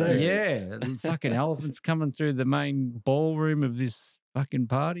back then too. Yeah, fucking elephants coming through the main ballroom of this fucking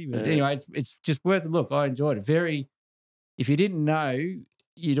party. But anyway, it's just worth a look. I enjoyed it. If you didn't know,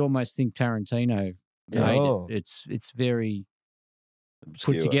 you'd almost think Tarantino made it. It's very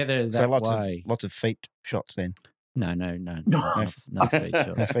obscure. put together that So way. lots of feet shots then. No, no feet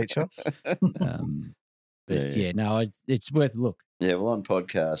shots. No feet shots. But no, it's worth a look. Yeah, well, on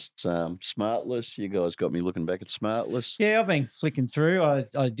podcasts, Smartless, you guys got me looking back at Smartless. Yeah, I've been flicking through.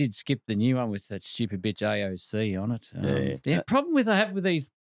 I did skip the new one with that stupid bitch AOC on it. The problem I have with these...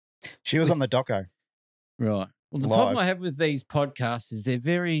 She was on the doco. Right. Well, the problem I have with these podcasts is they're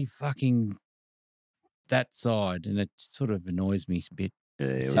very fucking that side, and it sort of annoys me a bit.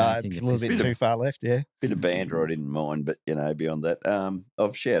 Yeah, it's a little bit too far left, yeah. Bit of banter I didn't mind, but, beyond that,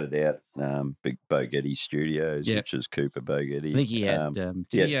 I've shouted out Big Bogetti Studios, which is Cooper Bogetti. I think he had,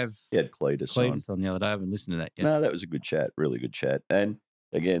 he had Cletus on the other day. I haven't listened to that yet. No, that was a good chat, really good chat. And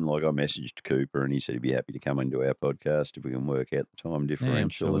again, like I messaged Cooper and he said he'd be happy to come into our podcast if we can work out the time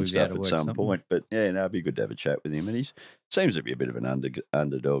differential and stuff at some point. But it'd be good to have a chat with him. And he seems to be a bit of an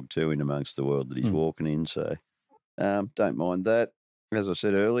underdog too in amongst the world that he's walking in. So don't mind that. As I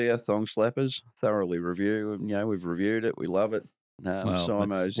said earlier, Thongslappers, thoroughly review. We've reviewed it. We love it.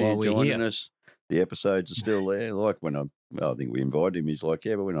 Simo's here joining us. The episodes are still there. Like when I think we invited him, he's like,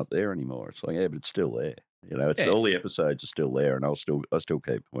 yeah, but we're not there anymore. It's like, yeah, but it's still there. All the episodes are still there, and I still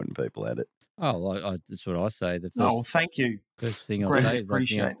keep pointing people at it. Oh, that's what I say. Thank you. First thing I say is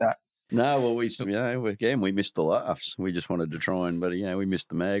appreciate that. No, well, we missed the laughs. We just wanted to try and, but we missed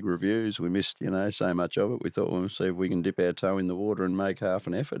the mag reviews. We missed, so much of it. We thought we'll see if we can dip our toe in the water and make half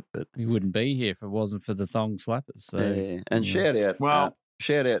an effort. But we wouldn't be here if it wasn't for the Thongslappers. So and shout out.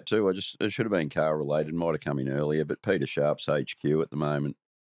 Shout out too. It should have been car related. Might have come in earlier, but Peter Sharp's HQ at the moment.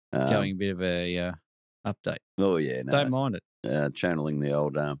 Going a bit of a update. Oh yeah, no, don't mind it. Channeling the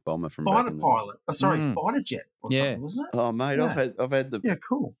old bomber from fighter pilot. Fighter jet or something, wasn't it? Oh mate, I've had the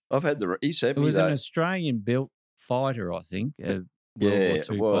cool. I've had the. He said it was an Australian built fighter, I think. World War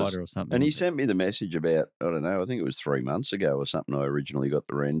II fighter or something. And he sent me the message about, I don't know, I think it was 3 months ago or something. I originally got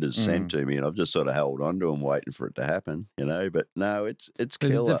the renders sent to me, and I've just sort of held on to them, waiting for it to happen, But no, it's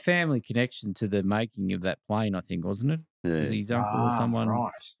killer. There's a family connection to the making of that plane, I think, wasn't it? Yeah. Was his uncle or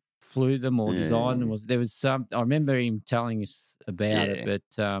someone flew them or designed them? There was some. I remember him telling us about it,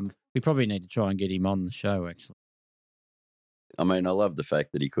 but we probably need to try and get him on the show, actually. I mean, I love the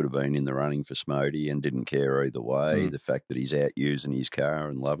fact that he could have been in the running for Smody and didn't care either way. The fact that he's out using his car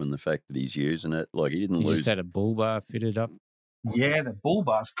and loving the fact that he's using it. Like, he didn't lose. Just had a bull bar fitted up. Yeah, the bull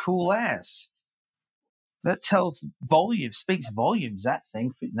bar's cool ass. That speaks volumes, that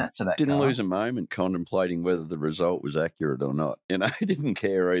thing, fitting that to that Didn't car. lose a moment contemplating whether the result was accurate or not. He didn't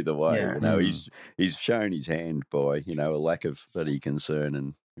care either way. Yeah. He's shown his hand by, a lack of bloody concern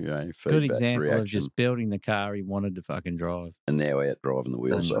and, feedback, good example reaction. of just building the car he wanted to fucking drive. And now out driving the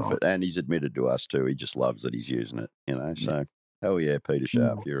wheels off it. And he's admitted to us too, he just loves that he's using it, So, hell yeah, Peter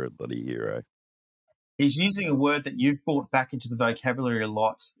Sharp, you're a bloody hero. He's using a word that you've brought back into the vocabulary a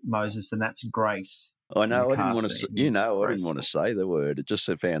lot, Moses, and that's grace. I know. I didn't want to. I didn't want to say the word. It just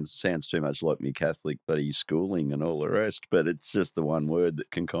sounds too much like me Catholic, bloody schooling and all the rest. But it's just the one word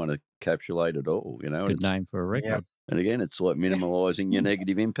that can kind of encapsulate it all. Good name for a record. Yeah. And again, it's like minimalising your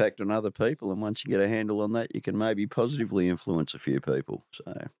negative impact on other people. And once you get a handle on that, you can maybe positively influence a few people.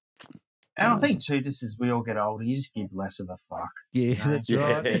 So. And I think too, just as we all get older, you just give less of a fuck. Yeah, that's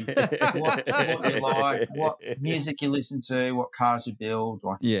right. What you like, what music you listen to, what cars you build.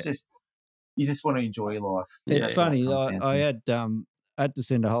 It's just. You just want to enjoy your life. It's funny. I had to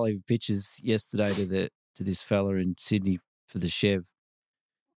send a whole heap of pictures yesterday to this fella in Sydney for the Chev,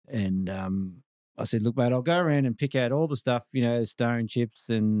 and I said, "Look, mate, I'll go around and pick out all the stuff, stone chips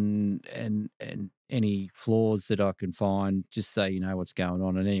and any flaws that I can find, just so you know what's going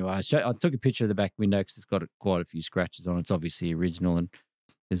on." And anyway, I took a picture of the back window because it's got quite a few scratches on it. It's obviously original, and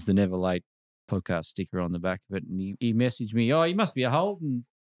there's the Never Late podcast sticker on the back of it. And he messaged me, "Oh, you must be a Holden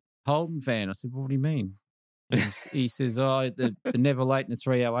fan." I said, "What do you mean?" He says, "Oh, the Never Late and the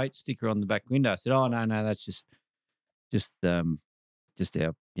 308 sticker on the back window." I said, "Oh, no, that's just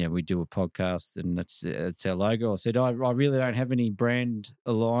our, we do a podcast and it's our logo." I said, I really don't have any brand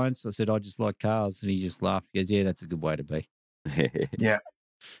alliance. I said, I just like cars." And he just laughed. He goes, "Yeah, that's a good way to be." Yeah,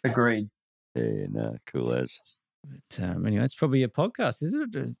 agreed. Yeah, no, cool as. But anyway, it's probably a podcast, is it?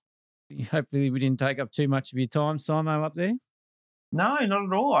 Hopefully we didn't take up too much of your time, Simo, up there. No, not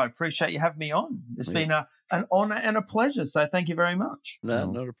at all. I appreciate you having me on. It's been an honour and a pleasure, so thank you very much.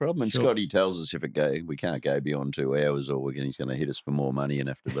 No, not a problem. And Scotty tells us if we can't go beyond 2 hours or he's going to hit us for more money and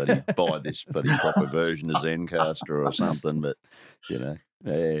have to buy this bloody proper version of Zencaster or something. But, we're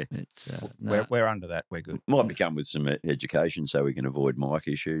under that. We're good. Might become with some education so we can avoid mic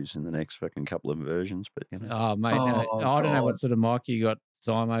issues in the next fucking couple of versions. But, Oh, mate, I don't know what sort of mic you got,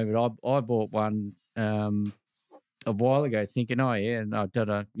 Simo, but I bought one a while ago thinking, oh, yeah, and I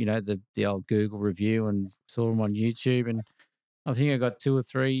did the old Google review and saw them on YouTube, and I think I got 2 or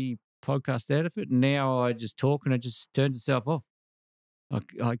 3 podcasts out of it, and now I just talk and it just turns itself off.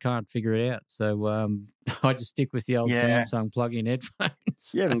 I can't figure it out, so I just stick with the old Samsung plug-in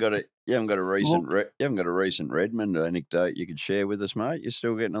headphones. You haven't got a recent Redmond anecdote you could share with us, mate. You're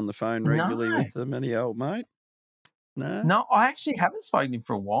still getting on the phone regularly with the many old mate? No, I actually haven't spoken to him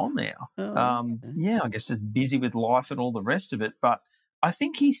for a while now. I guess just busy with life and all the rest of it. But I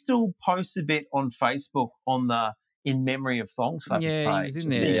think he still posts a bit on Facebook on the In Memory of Thongslapper's page. Yeah, he was in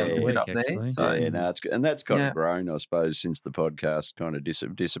there the other week, actually. So, it's good. And that's kind of grown, I suppose, since the podcast kind of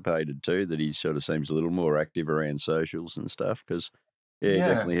dissipated too, that he sort of seems a little more active around socials and stuff because,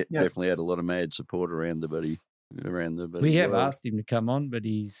 definitely had a lot of mad support around the buddy. We have asked him to come on, but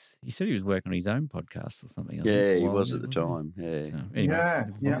he said he was working on his own podcast or something. He was at the time. Yeah. So,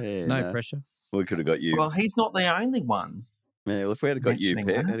 anyway, no pressure. We could have got you. Well, he's not the only one. Yeah, well, if we had got you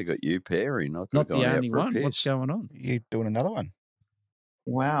pairing, I could not have gone the out only for a one. piss. What's going on? You doing another one?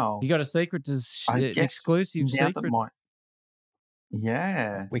 Wow. You got a secret exclusive secret?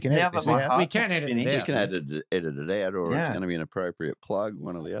 We can edit this out. We can edit it out. You can edit it out, or it's going to be an appropriate plug,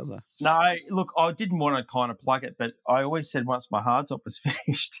 one or the other. No, look, I didn't want to kind of plug it, but I always said once my hard top was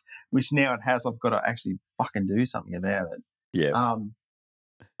finished, which now it has, I've got to actually fucking do something about it. Yeah.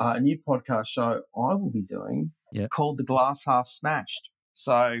 A new podcast show I will be doing called The Glass Half Smashed.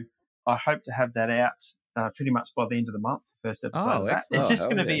 So I hope to have that out pretty much by the end of the month, first episode of that. It's just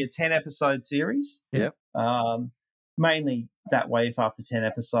going to be a 10-episode series. Yep. Mainly that way, if after 10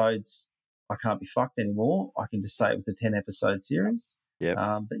 episodes I can't be fucked anymore, I can just say it was a 10-episode series.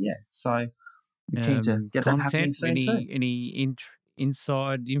 Yeah. But so we're keen to get that happening soon too. Any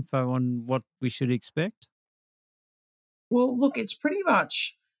inside info on what we should expect? Well, look, it's pretty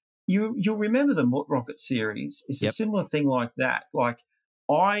much you'll remember the Mutt Rocket series. It's a similar thing like that. Like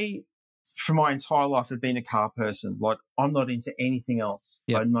I, for my entire life, have been a car person. Like I'm not into anything else.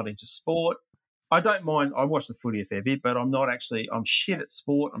 I'm not into sport. I don't mind. I watch the footy a fair bit, but I'm shit at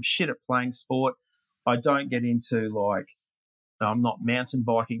sport. I'm shit at playing sport. I don't get into I'm not mountain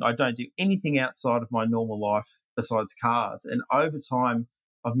biking. I don't do anything outside of my normal life besides cars. And over time,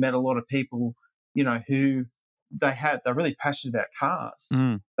 I've met a lot of people, who they're really passionate about cars,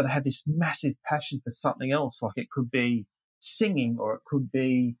 but they have this massive passion for something else. Like it could be singing, or it could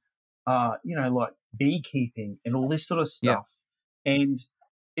be, like beekeeping and all this sort of stuff. And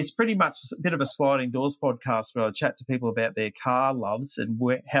it's pretty much a bit of a sliding doors podcast where I chat to people about their car loves and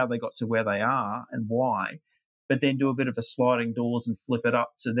how they got to where they are and why, but then do a bit of a sliding doors and flip it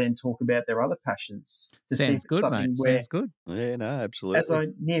up to then talk about their other passions. Sounds good, mate. Sounds good. Yeah, no, absolutely. As I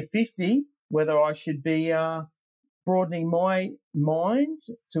near 50, whether I should be broadening my mind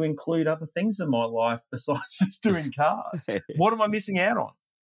to include other things in my life besides just doing cars. What am I missing out on?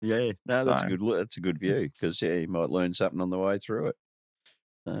 Yeah, no, that's good. That's a good view because you might learn something on the way through it.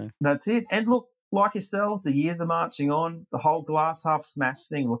 So. That's it. And look, like yourselves, the years are marching on. The whole glass half smashed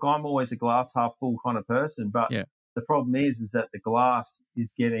thing. Look, I'm always a glass half full kind of person, but the problem is that the glass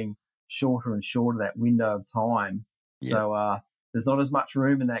is getting shorter and shorter, that window of time. Yeah. So there's not as much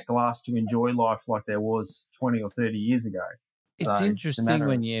room in that glass to enjoy life like there was 20 or 30 years ago. It's interesting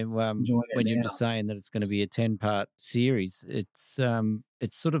when you're just saying that it's going to be a 10-part series. It's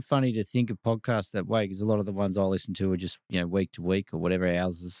sort of funny to think of podcasts that way because a lot of the ones I listen to are just week to week or whatever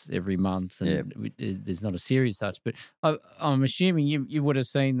hours is every month, and there's not a series such. But I'm assuming you would have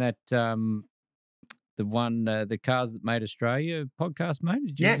seen that the one the Cars That Made Australia podcast, mate.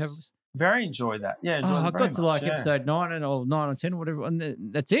 Did you have? Very enjoyed that. Yeah, I got to episode 9 or 9 or 10 or whatever,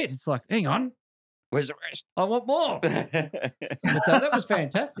 and that's it. It's like, hang on. Where's the rest? I want more. But that was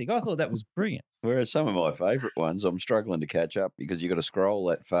fantastic. I thought that was brilliant. Whereas some of my favourite ones, I'm struggling to catch up because you've got to scroll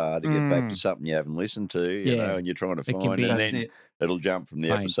that far to get back to something you haven't listened to, you know, and you're trying to find, and then it'll jump from the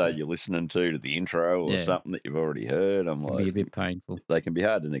episode you're listening to the intro or something that you've already heard. It can be a bit painful. They can be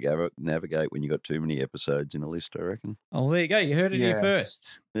hard to navigate when you've got too many episodes in a list, I reckon. Oh, there you go. You heard it here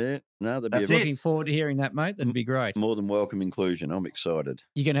first. Yeah, no, looking forward to hearing that, mate. That'd be great. More than welcome inclusion. I'm excited.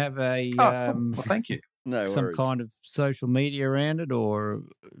 You can have a well, thank you. No some worries. kind of social media around it, or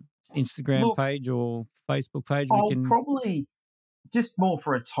Instagram page or Facebook page. I'll probably just more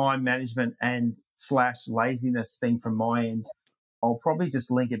for a time management and / laziness thing from my end. I'll probably just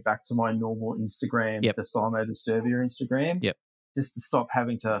link it back to my normal Instagram, the Simo Disturbia Instagram, just to stop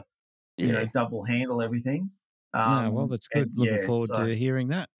having to, double handle everything. Well, that's good. Looking forward to hearing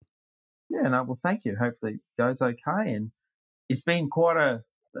that. Yeah, no, well, thank you. Hopefully it goes okay. And it's been quite a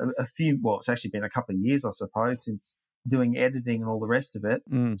few, well, it's actually been a couple of years, I suppose, since doing editing and all the rest of it.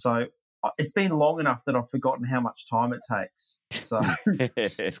 So it's been long enough that I've forgotten how much time it takes. So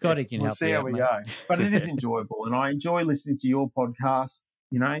Scotty can we'll help see you how out, we mate. go. But it is enjoyable, and I enjoy listening to your podcast,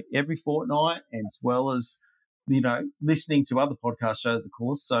 every fortnight, as well as, listening to other podcast shows, of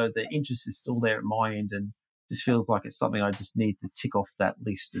course. So the interest is still there at my end, and just feels like it's something I just need to tick off that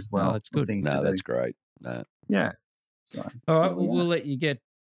list as well. Oh, that's good. No, that's great. No. Yeah. So, all right, well, we'll let you get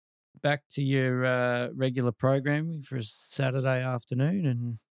back to your regular programming for a Saturday afternoon,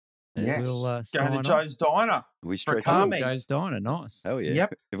 and we'll Go sign to off. Joe's Diner. We stretch Joe's Diner, nice. Oh yeah.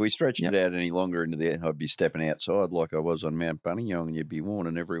 Yep. If we stretched it out any longer into the, I'd be stepping outside like I was on Mount Buninyong, and you'd be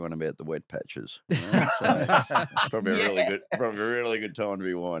warning everyone about the wet patches. So probably a really good time to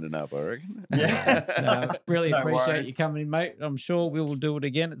be winding up, I reckon. Yeah. Really No appreciate worries. you coming in, mate. I'm sure we will do it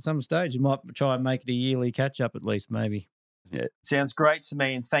again at some stage. You might try and make it a yearly catch up at least, maybe. Yeah. Sounds great to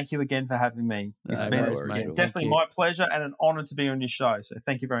me, and thank you again for having me. It's been definitely my pleasure and an honour to be on your show. So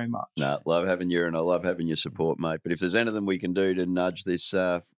thank you very much. No, love having you, and I love having your support, mate. But if there's anything we can do to nudge this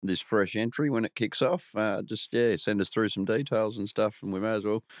this fresh entry when it kicks off, just send us through some details and stuff, and we may as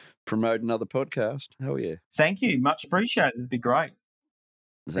well promote another podcast. Hell yeah! Thank you, much appreciated. It'd be great.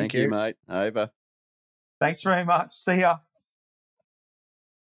 Thank you, mate. Over. Thanks very much. See ya.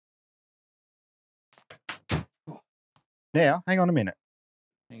 Now, hang on a minute.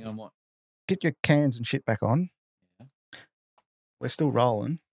 Hang on, what? Get your cans and shit back on. Yeah. We're still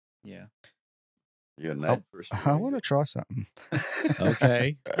rolling. Yeah. You got an ad for us? I want to try something.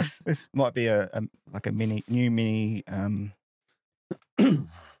 Okay. This might be a mini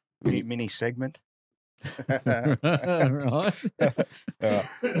mini segment. Right.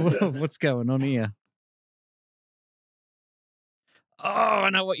 What's going on here? Oh, I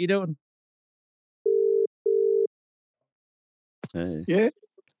know what you're doing. Hey. Yeah.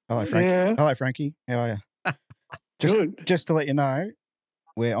 Hello, Frankie. Yeah. Hello, Frankie. How are you? Just to let you know,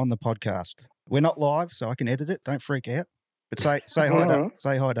 we're on the podcast. We're not live, so I can edit it. Don't freak out. But say hi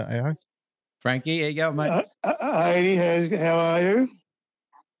to AO. Frankie, here you go, mate. Heidi, how are you?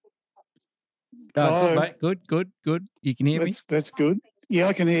 Good, mate. Good. You can hear me? That's good. Yeah,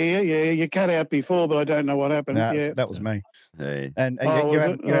 I can hear you. Yeah, you cut out before, but I don't know what happened. No, yeah. that was me. Hey. And you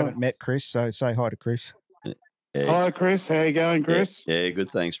haven't met Chris, so say hi to Chris. Yeah. Hi, Chris. How you going, Chris? Yeah,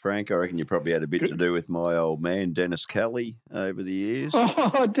 good. Thanks, Frank. I reckon you probably had a bit to do with my old man, Dennis Kelly, over the years.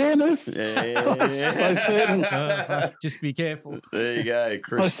 Oh, Dennis. Yeah. I certainly. Just be careful. There you go,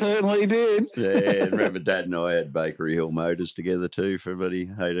 Chris. I certainly did. Yeah, and remember Dad and I had Bakery Hill Motors together too for about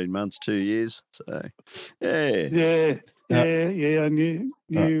 18 months, 2 years. So, yeah. Yeah. I knew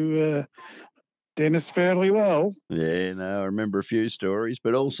Dennis fairly well. Yeah, no, I remember a few stories,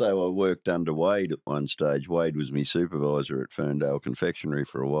 but also I worked under Wade at one stage. Wade was my supervisor at Ferndale Confectionery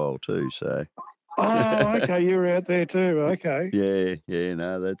for a while too, so. Oh, okay, you were out there too, okay. Yeah,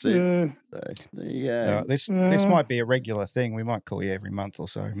 no, that's it. So, there you go. This might be a regular thing. We might call you every month or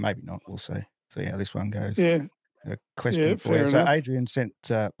so. Maybe not. We'll see. See how this one goes. Yeah. A question for you. Enough. So Adrian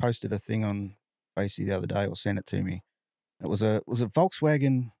posted a thing on Facey the other day, or sent it to me. It was a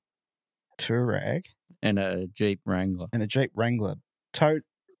Volkswagen Touareg and a Jeep Wrangler toe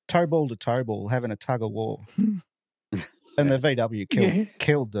ball to toe ball, having a tug of war, and the VW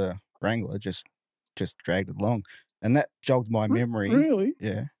killed the Wrangler, just dragged it along, and that jogged my memory. Really?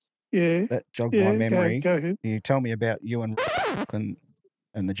 Yeah. That jogged my memory. Go ahead. Can you tell me about you and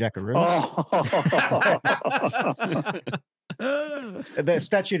the Jackaroos? The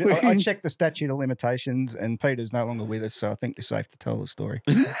statute. I checked the statute of limitations, and Peter's no longer with us, so I think you're safe to tell the story.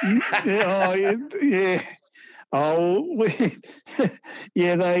 Yeah. Oh,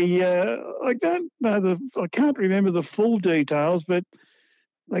 yeah. They. I don't know I can't remember the full details, but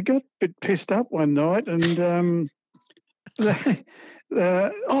they got a bit pissed up one night, and I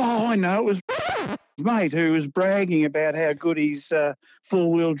know it was mate who was bragging about how good his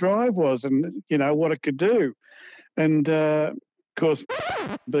four-wheel drive was, and what it could do. And of course,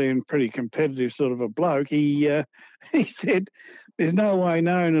 being pretty competitive sort of a bloke, he said, "There's no way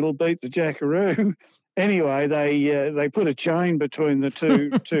known it'll beat the Jackaroo." Anyway, they put a chain between the two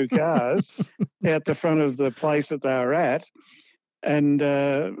cars out the front of the place that they were at, and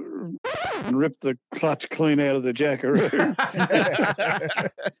ripped the clutch clean out of the Jackaroo.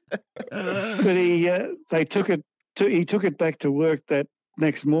 But he took it back to work that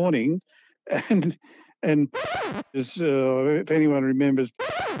next morning, and if anyone remembers,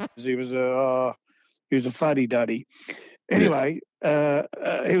 he was a fuddy-duddy. Anyway,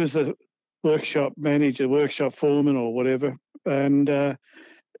 he was a workshop manager, workshop foreman or whatever, and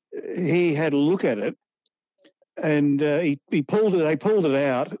he had a look at it, and he pulled it. They pulled it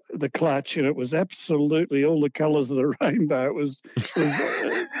out, the clutch, and it was absolutely all the colours of the rainbow. It was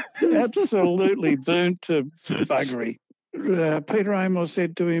absolutely burnt to buggery. Peter Amos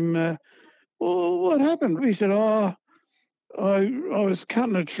said to him, "Well, what happened?" He said, "Oh, I was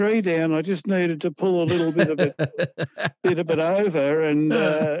cutting a tree down. I just needed to pull a little bit of it over, and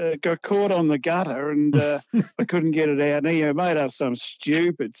it got caught on the gutter, and I couldn't get it out." And he made up some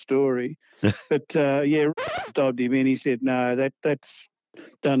stupid story, but dobbed him in. He said, "No, that's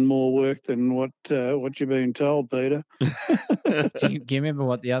done more work than what you've been told, Peter." Do you remember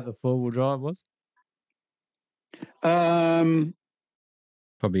what the other four-wheel drive was? Um,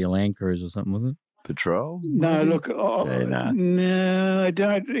 Probably a Land Cruiser or something, wasn't it? Patrol? No, look, no, I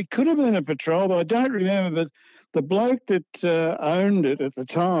don't. It could have been a Patrol, but I don't remember. But the bloke that owned it at the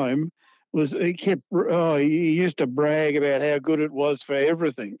time he used to brag about how good it was for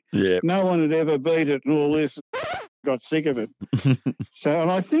everything. Yeah. No one had ever beat it, and all this. Got sick of it. So,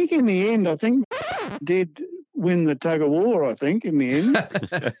 and I think in the end, did win the tug of war. I think in the end, go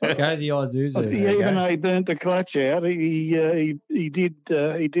the Isuzu. Even though he burnt the clutch out, he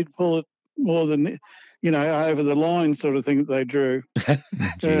did pull it more than over the line, sort of thing that they drew.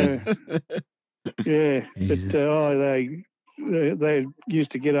 Yeah, but they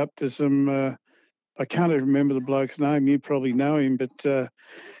used to get up to some. I can't even remember the bloke's name. You probably know him, but that's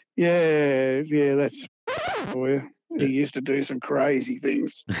for you. He used to do some crazy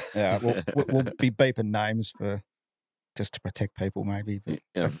things. Yeah, we'll be beeping names just to protect people, maybe. But,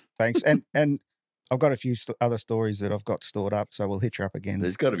 thanks. And I've got a few other stories that I've got stored up, so we'll hit you up again.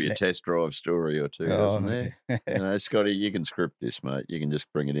 There's got to be a test drive story or two, isn't there? Scotty, you can script this, mate. You can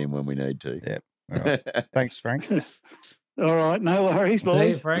just bring it in when we need to. Yeah. All right. Thanks, Frank. All right, no worries, boys. See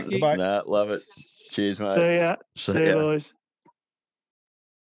you, Frankie. Bye. Nah, love it. Cheers, mate. See ya. See ya, boys.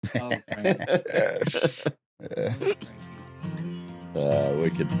 Oh, Frankie.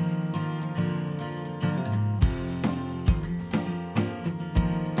 Wicked.